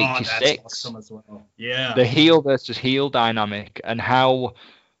in about 86. That's awesome as well. Yeah. The heel versus heel dynamic, and how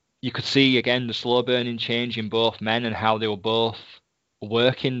you could see, again, the slow burning change in both men and how they were both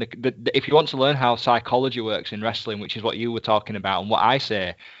working. If you want to learn how psychology works in wrestling, which is what you were talking about and what I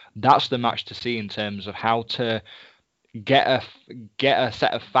say, that's the match to see in terms of how to get a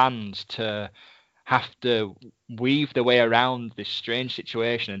set of fans to have to weave their way around this strange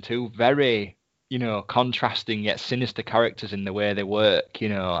situation, and two very, contrasting yet sinister characters in the way they work,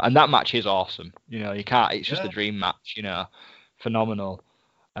 and that match is awesome. You can't, it's just a dream match, phenomenal.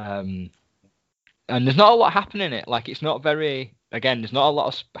 And there's not a lot happening in it. Like, it's not very, again, there's not a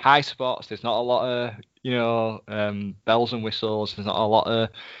lot of high spots. There's not a lot of, bells and whistles. There's not a lot of,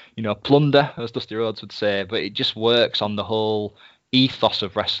 plunder, as Dusty Rhodes would say, but it just works on the whole ethos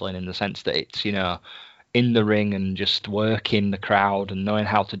of wrestling, in the sense that it's, in the ring and just working the crowd and knowing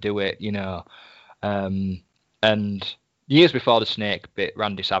how to do it, and years before the Snake bit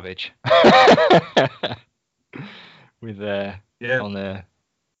Randy Savage with on the, I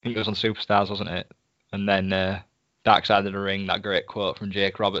think it was on Superstars, wasn't it? And then Dark Side of the Ring, that great quote from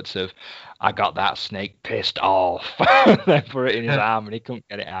Jake Roberts of, "I got that snake pissed off," then put it in his arm and he couldn't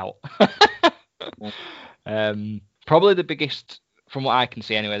get it out. Probably the biggest, from what I can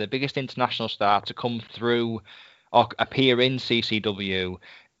see anyway, the biggest international star to come through or appear in CCW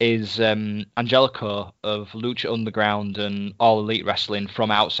is Angelico of Lucha Underground and All Elite Wrestling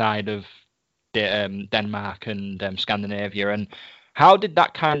from outside of Denmark and Scandinavia. And how did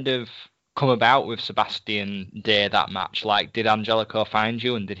that kind of come about with Sebastian Day, that match? Like, did Angelico find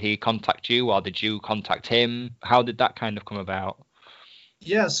you and did he contact you, or did you contact him? How did that kind of come about?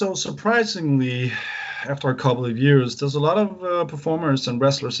 Yeah, so surprisingly, after a couple of years, there's a lot of performers and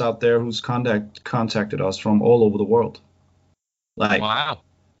wrestlers out there who's contacted us from all over the world. Like, wow.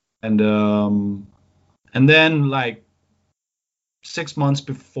 And then, like, 6 months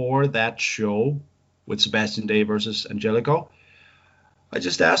before that show with Sebastian Day versus Angelico, I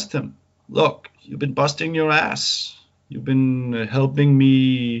just asked him, "Look, you've been busting your ass. You've been helping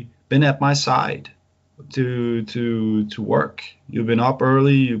me, been at my side to work. You've been up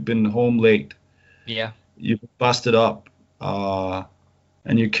early. You've been home late. Yeah. You've busted up,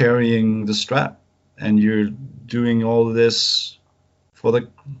 and you're carrying the strap, and you're doing all of this for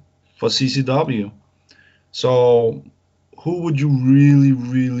CCW. So who would you really,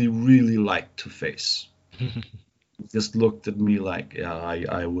 really, really like to face?" Just looked at me like, "Yeah,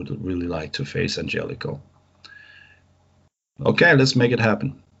 I would really like to face Angelico." Okay, let's make it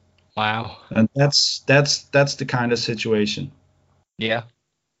happen. Wow. And that's the kind of situation. Yeah.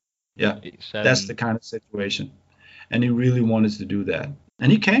 Yeah, that's the kind of situation. And he really wanted to do that.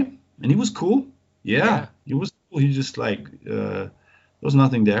 And he came, and he was cool. Yeah. He was cool. He just like, there was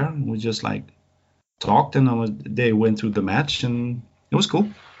nothing there. We just like talked, and they went through the match, and it was cool.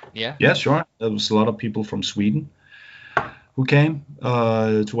 Yeah. Yeah, sure. There was a lot of people from Sweden who came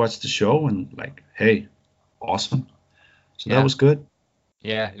to watch the show, and like, hey, awesome. So that was good.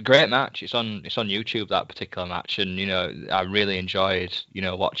 Yeah, great match. It's on YouTube, that particular match, and I really enjoyed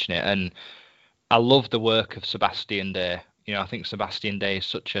watching it, and I love the work of Sebastian Day. I think Sebastian Day is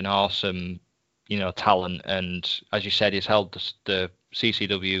such an awesome talent, and as you said, he's held the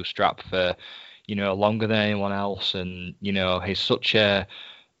CCW strap for longer than anyone else, and he's such a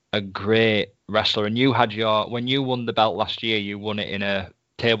great wrestler. And you had when you won the belt last year, you won it in a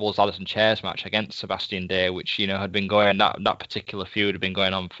tables, ladders and chairs match against Sebastian Day, which had been going, that particular feud had been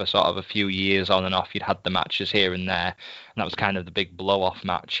going on for sort of a few years on and off. You'd had the matches here and there, and that was kind of the big blow off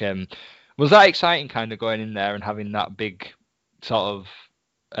match. Was that exciting, kind of going in there and having that big sort of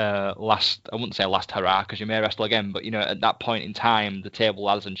last, I wouldn't say last hurrah because you may wrestle again, but at that point in time, the table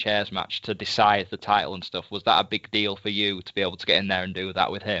ladders and chairs match to decide the title and stuff, was that a big deal for you to be able to get in there and do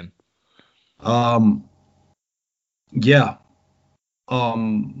that with him? Yeah.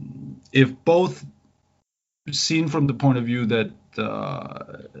 If both seen from the point of view that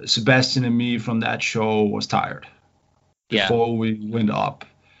Sebastian and me from that show was tired before we went up.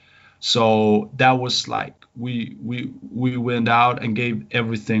 So that was like we went out and gave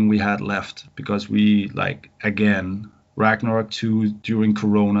everything we had left because we again Ragnarok 2 during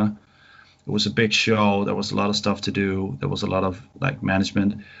Corona. It was a big show. There was a lot of stuff to do. There was a lot of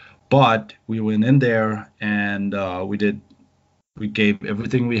management, but we went in there and we gave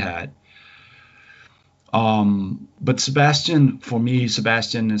everything we had. But Sebastian, for me,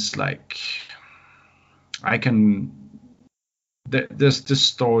 Sebastian is there's this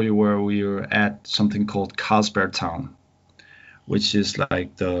story where we were at something called Carlsberg Town, which is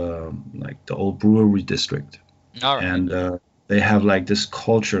the old brewery district. All right. And they have this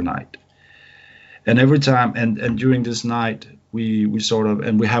culture night. And every time and during this night we sort of,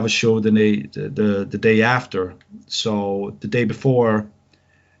 and we have a show the day after. So the day before,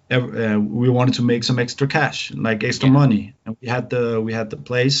 we wanted to make some extra cash, extra money, and we had the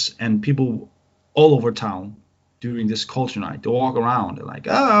place and people all over town during this culture night. They walk around,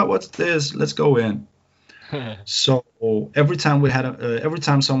 they're what's this? Let's go in. So every time every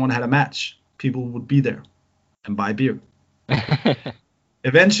time someone had a match, people would be there and buy beer.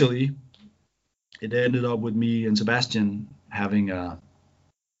 Eventually, it ended up with me and Sebastian having a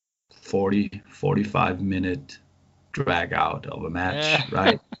 45 minute drag out of a match,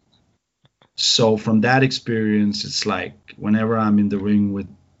 right? So from that experience, it's whenever I'm in the ring with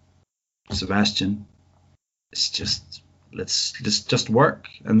Sebastian, it's just let's just work.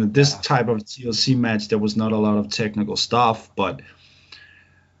 And this type of TLC match, there was not a lot of technical stuff, but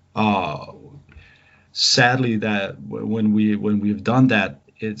sadly that when we've done that,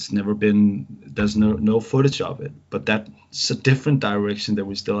 it's never been, there's no footage of it. But that's a different direction that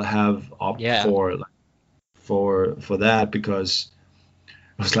we still have up for that, because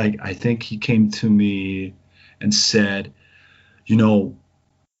it was I think he came to me and said,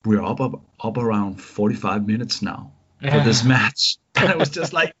 we're up around 45 minutes now for this match. And I was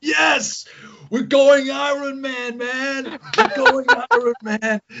just yes, we're going Iron Man, man. We're going Iron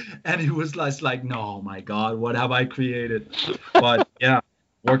Man. And he was no, my God, what have I created? But yeah,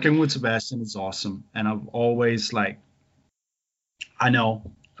 working with Sebastian is awesome. And I've always I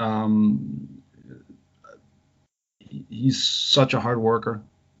know he's such a hard worker.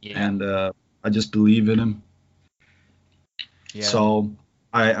 Yeah. And I just believe in him. Yeah. So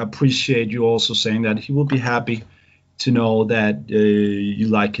I appreciate you also saying that. He will be happy to know that you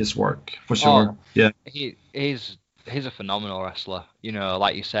like his work, for sure. Oh, yeah. He's a phenomenal wrestler.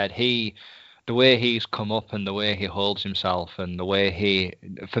 Like you said, the way he's come up and the way he holds himself and the way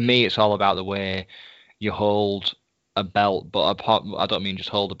for me, it's all about the way you hold a belt, but I don't mean just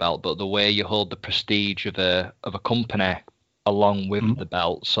hold a belt, but the way you hold the prestige of a company along with the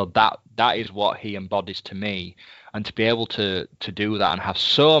belt. So that is what he embodies to me. And to be able to do that and have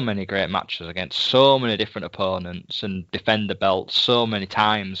so many great matches against so many different opponents and defend the belt so many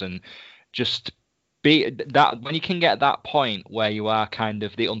times, and just be that, when you can get that point where you are kind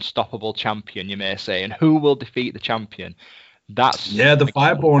of the unstoppable champion, you may say, and who will defeat the champion, that's the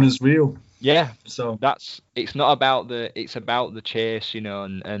Fireborn is real. Yeah, so it's about the chase,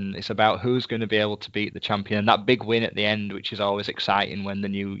 and it's about who's going to be able to beat the champion, and that big win at the end, which is always exciting when the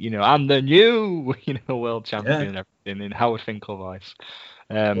new, I'm the new, world champion and everything in Howard Finkel voice.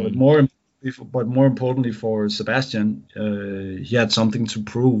 But more importantly for Sebastian, he had something to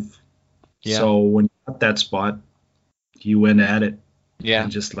prove. Yeah. So when he got that spot, he went at it. Yeah.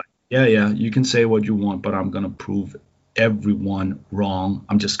 And just you can say what you want, but I'm gonna prove everyone wrong.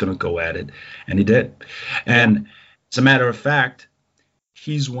 I'm just gonna go at it, and he did. And as a matter of fact,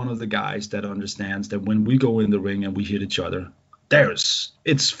 he's one of the guys that understands that when we go in the ring and we hit each other,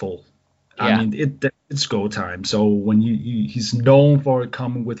 it's full. I mean, it's go time. So when he's known for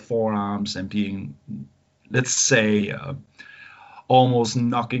coming with forearms and being, let's say, almost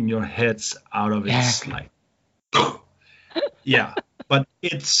knocking your heads out of it. But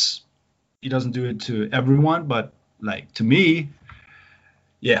he doesn't do it to everyone, but to me,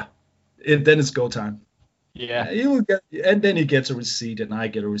 then it's go time. Yeah. He will get, and then he gets a receipt and I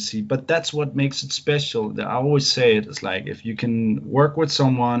get a receipt. But that's what makes it special. I always say it. It's if you can work with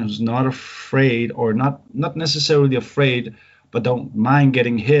someone who's not afraid, or not necessarily afraid, but don't mind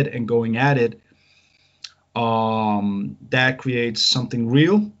getting hit and going at it, that creates something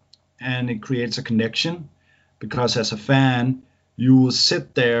real. and it creates a connection, because as a fan, you will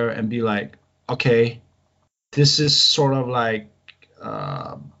sit there and be like, okay, this is sort of like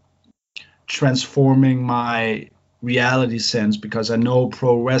transforming my reality sense, because I know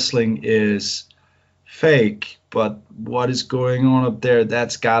pro wrestling is fake, but what is going on up there,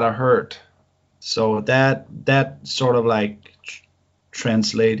 that's gotta hurt. So that sort of like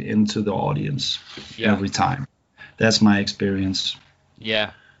translate into the audience every time. That's my experience.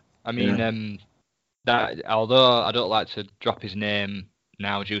 Yeah, I mean, that, although I don't like to drop his name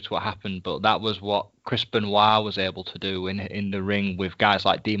now due to what happened, but that was what Chris Benoit was able to do in the ring with guys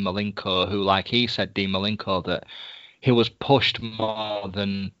like Dean Malenko, who, like he said, Dean Malenko, that he was pushed more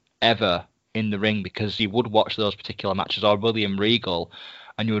than ever in the ring, because you would watch those particular matches, or William Regal,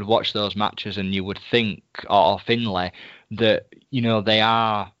 and you would watch those matches and you would think, or Finlay, that, you know,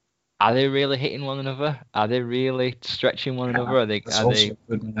 are they really hitting one another? Are they really stretching one another? Are they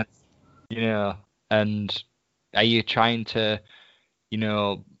you know, and are you trying to, you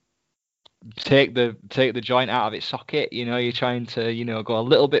know, take the joint out of its socket? You know, you're trying to, you know, go a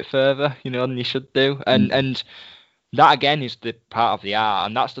little bit further, you know, than you should do. And that again is the part of the art,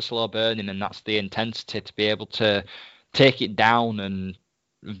 and that's the slow burning, and that's the intensity, to be able to take it down, and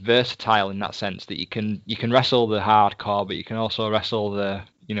versatile in that sense, that you can wrestle the hardcore, but you can also wrestle the,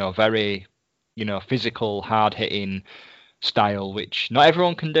 you know, very, you know, physical, hard hitting style, which not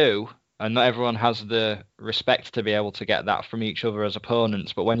everyone can do, and not everyone has the respect to be able to get that from each other as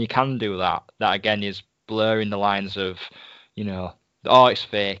opponents. But when you can do that, that again is blurring the lines of, you know, oh, it's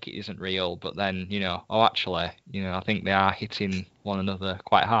fake, it isn't real, but then, you know, oh, actually, you know, I think they are hitting one another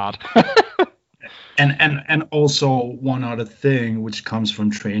quite hard. And also one other thing which comes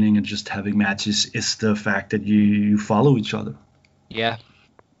from training and just having matches is the fact that you follow each other. Yeah.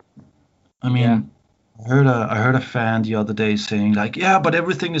 I mean, I heard a fan the other day saying like, yeah, but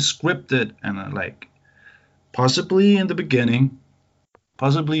everything is scripted, and I'm like, possibly in the beginning,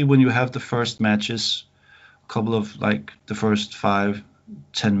 possibly when you have the first matches, a couple of like the first 5-10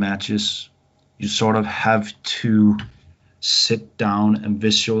 matches, you sort of have to sit down and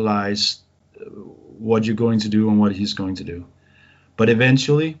visualize what you're going to do and what he's going to do. But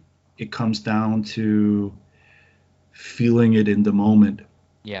eventually it comes down to feeling it in the moment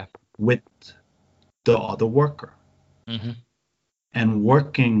with the other worker, and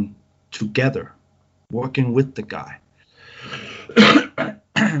working together, working with the guy.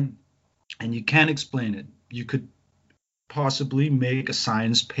 And you can't explain it. You could possibly make a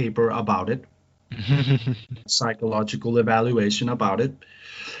science paper about it, psychological evaluation about it.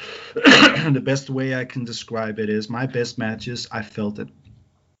 The best way I can describe it is my best matches, I felt it.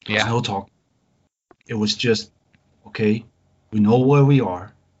 There was no talk. It was just, okay, we know where we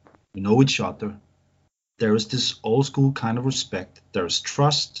are. We know each other. There is this old school kind of respect. There is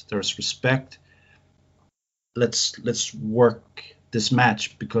trust. There is respect. Let's work this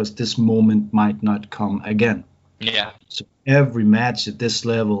match, because this moment might not come again. Yeah. So every match at this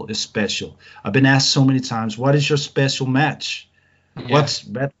level is special. I've been asked so many times, what is your special match? What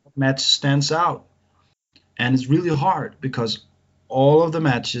match stands out? And it's really hard, because all of the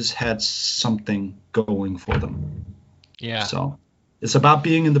matches had something going for them. Yeah. So it's about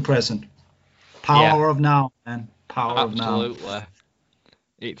being in the present. Power of now, man. Power of now.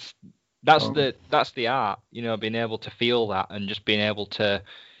 Absolutely. That's the art, you know, being able to feel that and just being able to,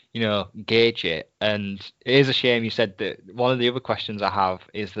 you know, gauge it. And it is a shame you said that. One of the other questions I have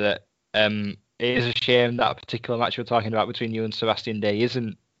is that it is a shame that particular match you're talking about between you and Sebastian Day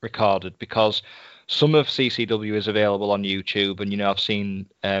isn't recorded, because some of CCW is available on YouTube, and, you know, I've seen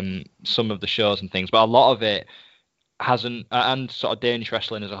some of the shows and things, but a lot of it hasn't, and sort of Danish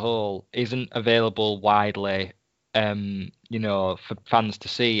wrestling as a whole isn't available widely, you know, for fans to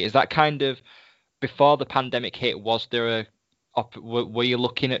see. Is that kind of, before the pandemic hit, was there were you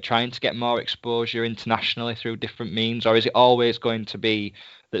looking at trying to get more exposure internationally through different means, or is it always going to be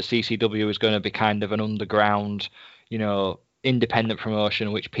that CCW is going to be kind of an underground, you know, independent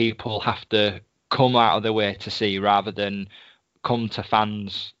promotion which people have to come out of their way to see, rather than come to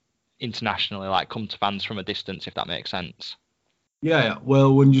fans internationally, like come to fans from a distance, if that makes sense? Yeah.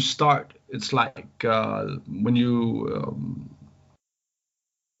 Well, when you start, it's like when you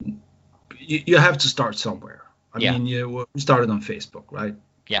have to start somewhere. I mean, we started on Facebook, right?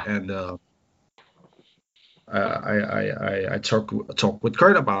 Yeah. And I talk with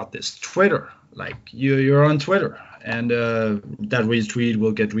Kurt about this. Twitter, like you're on Twitter, and that retweet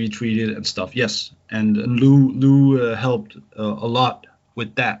will get retweeted and stuff. Yes, and Lou helped a lot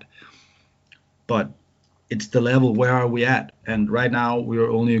with that. But it's the level, where are we at? And right now we're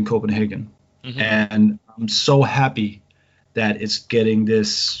only in Copenhagen, and I'm so happy that it's getting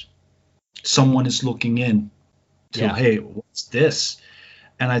this someone is looking in to, hey, what's this?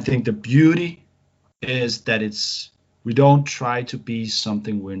 And I think the beauty is that we don't try to be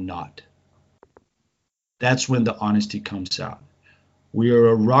something we're not. That's when the honesty comes out. We are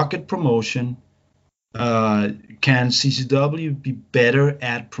a rocket promotion. Can CCW be better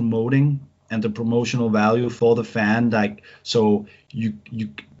at promoting and the promotional value for the fan? Like, so you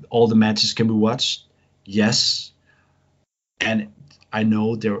all the matches can be watched? Yes. And I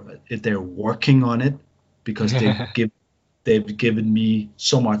know they're working on it, because they've given me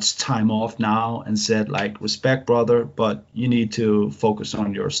so much time off now and said, like, respect, brother, but you need to focus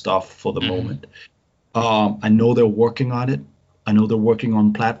on your stuff for the moment. I know they're working on it. I know they're working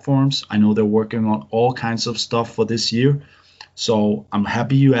on platforms. I know they're working on all kinds of stuff for this year. So I'm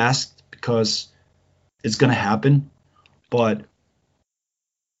happy you asked, because it's going to happen. But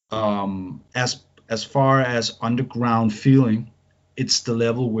as far as underground feeling, it's the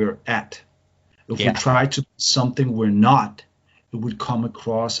level we're at. If we try to be something we're not, it would come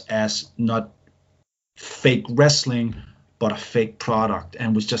across as not fake wrestling, but a fake product,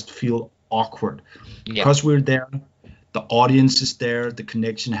 and would just feel awkward. Because we're there, the audience is there, the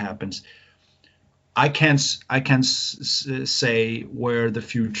connection happens. I can't say where the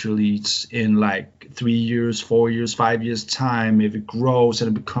future leads in like 3 years, 4 years, 5 years time, if it grows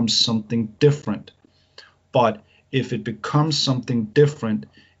and it becomes something different. But if it becomes something different,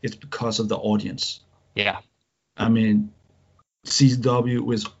 it's because of the audience. Yeah. I mean,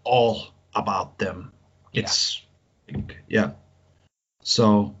 CCW is all about them. It's,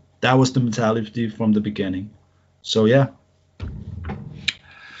 So that was the mentality from the beginning. So, Yeah,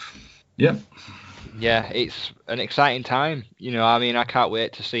 it's an exciting time. I mean, I can't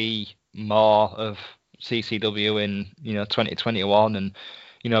wait to see more of CCW in, 2021 and,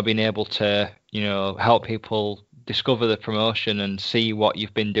 being able to, help people discover the promotion and see what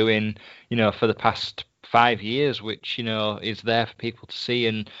you've been doing, for the past 5 years, which, is there for people to see.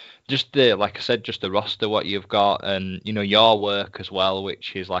 And just like I said, just the roster, what you've got, and, your work as well,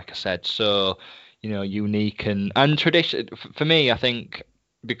 which is, like I said, so, unique and tradition. For me, I think,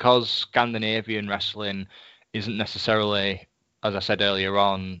 because Scandinavian wrestling isn't necessarily, as I said earlier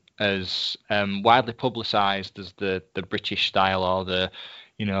on, as widely publicized as the British style or the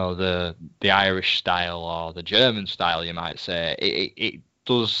Irish style or the German style, you might say, it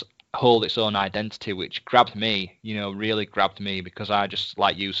does hold its own identity, which grabbed me, really grabbed me, because I just,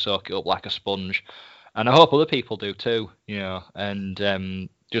 like you, soak it up like a sponge, and I hope other people do too, and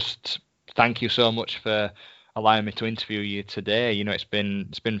just thank you so much for allowing me to interview you today. It's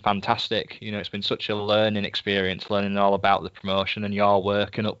been fantastic. It's been such a learning experience, learning all about the promotion and your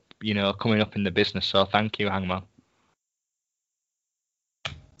work and coming up in the business. So thank you, Hangman.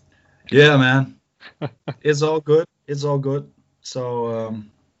 Yeah, man. It's all good. It's all good. So,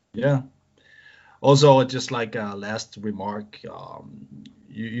 Also, just like a last remark,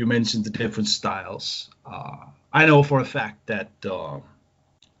 you mentioned the different styles. I know for a fact that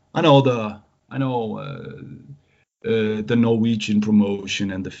I know the Norwegian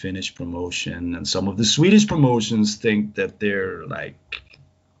promotion and the Finnish promotion and some of the Swedish promotions think that they're like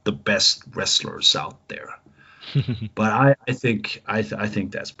the best wrestlers out there. But I think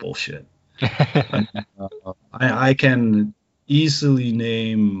that's bullshit. I can easily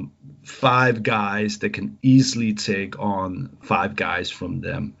name 5 guys that can easily take on 5 guys from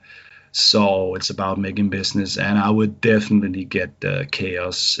them. So it's about making business, and I would definitely get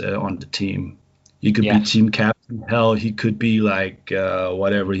Chaos on the team. He could be team captain. Hell, he could be like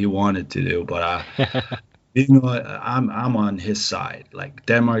whatever he wanted to do. But I'm on his side. Like,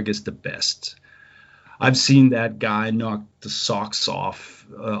 Denmark is the best. I've seen that guy knock the socks off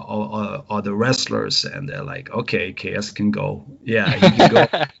other wrestlers, and they're like, okay, Chaos can go. Yeah, he can go.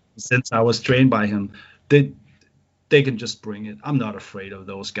 Since I was trained by him, they can just bring it. I'm not afraid of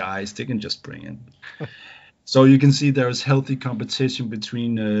those guys. They can just bring it. So you can see there's healthy competition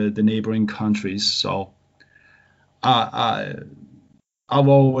between the neighboring countries. So I've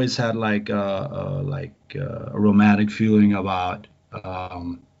always had like a romantic feeling about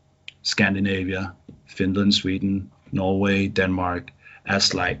Scandinavia, Finland, Sweden, Norway, Denmark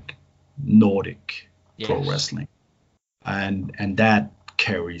as like Nordic pro wrestling, and that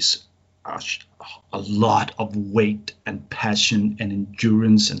carries a lot of weight and passion and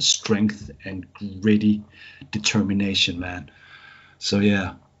endurance and strength and gritty determination, man. So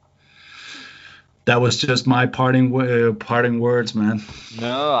that was just my parting words, man.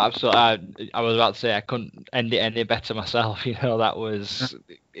 No, absolutely. I was about to say I couldn't end it any better myself. That was.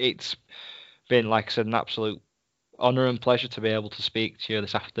 It's been, like I said, an absolute honor and pleasure to be able to speak to you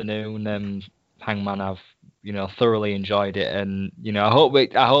this afternoon. Hangman, I've thoroughly enjoyed it. And I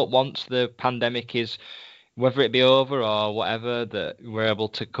hope once the pandemic is, whether it be over or whatever, that we're able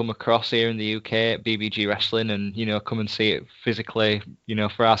to come across here in the UK at BBG Wrestling and come and see it physically,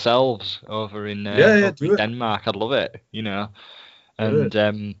 for ourselves over in Denmark. I'd love it,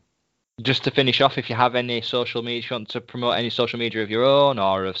 And just to finish off, if you have any social media, if you want to promote any social media of your own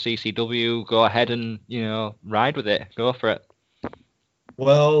or of CCW, go ahead and ride with it. Go for it.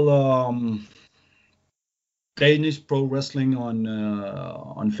 Well, Danish Pro Wrestling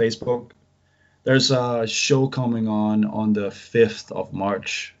on Facebook. There's a show coming on the 5th of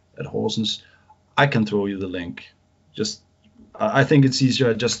March at Horsens. I can throw you the link. I think it's easier.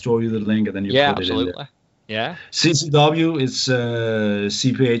 I just throw you the link and then you put it in there. Yeah. CCW is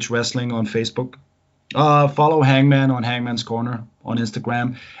CPH Wrestling on Facebook. Follow Hangman on Hangman's Corner on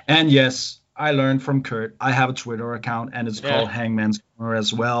Instagram. And yes, I learned from Kurt. I have a Twitter account and it's called Hangman's Corner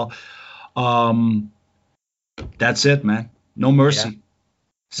as well. That's it, man. No mercy. Yeah.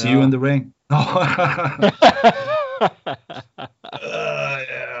 See you in the ring.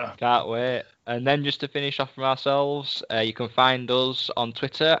 Can't wait. And then just to finish off from ourselves, you can find us on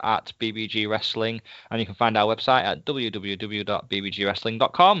Twitter at BBG Wrestling, and you can find our website at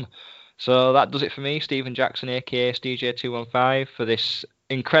www.bbgwrestling.com. So that does it for me, Stephen Jackson, aka DJ215, for this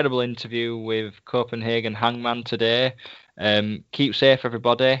incredible interview with Copenhagen Hangman today. Keep safe,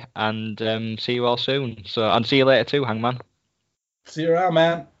 everybody, and see you all soon. And see you later too, Hangman. See you around,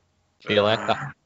 man. See you later.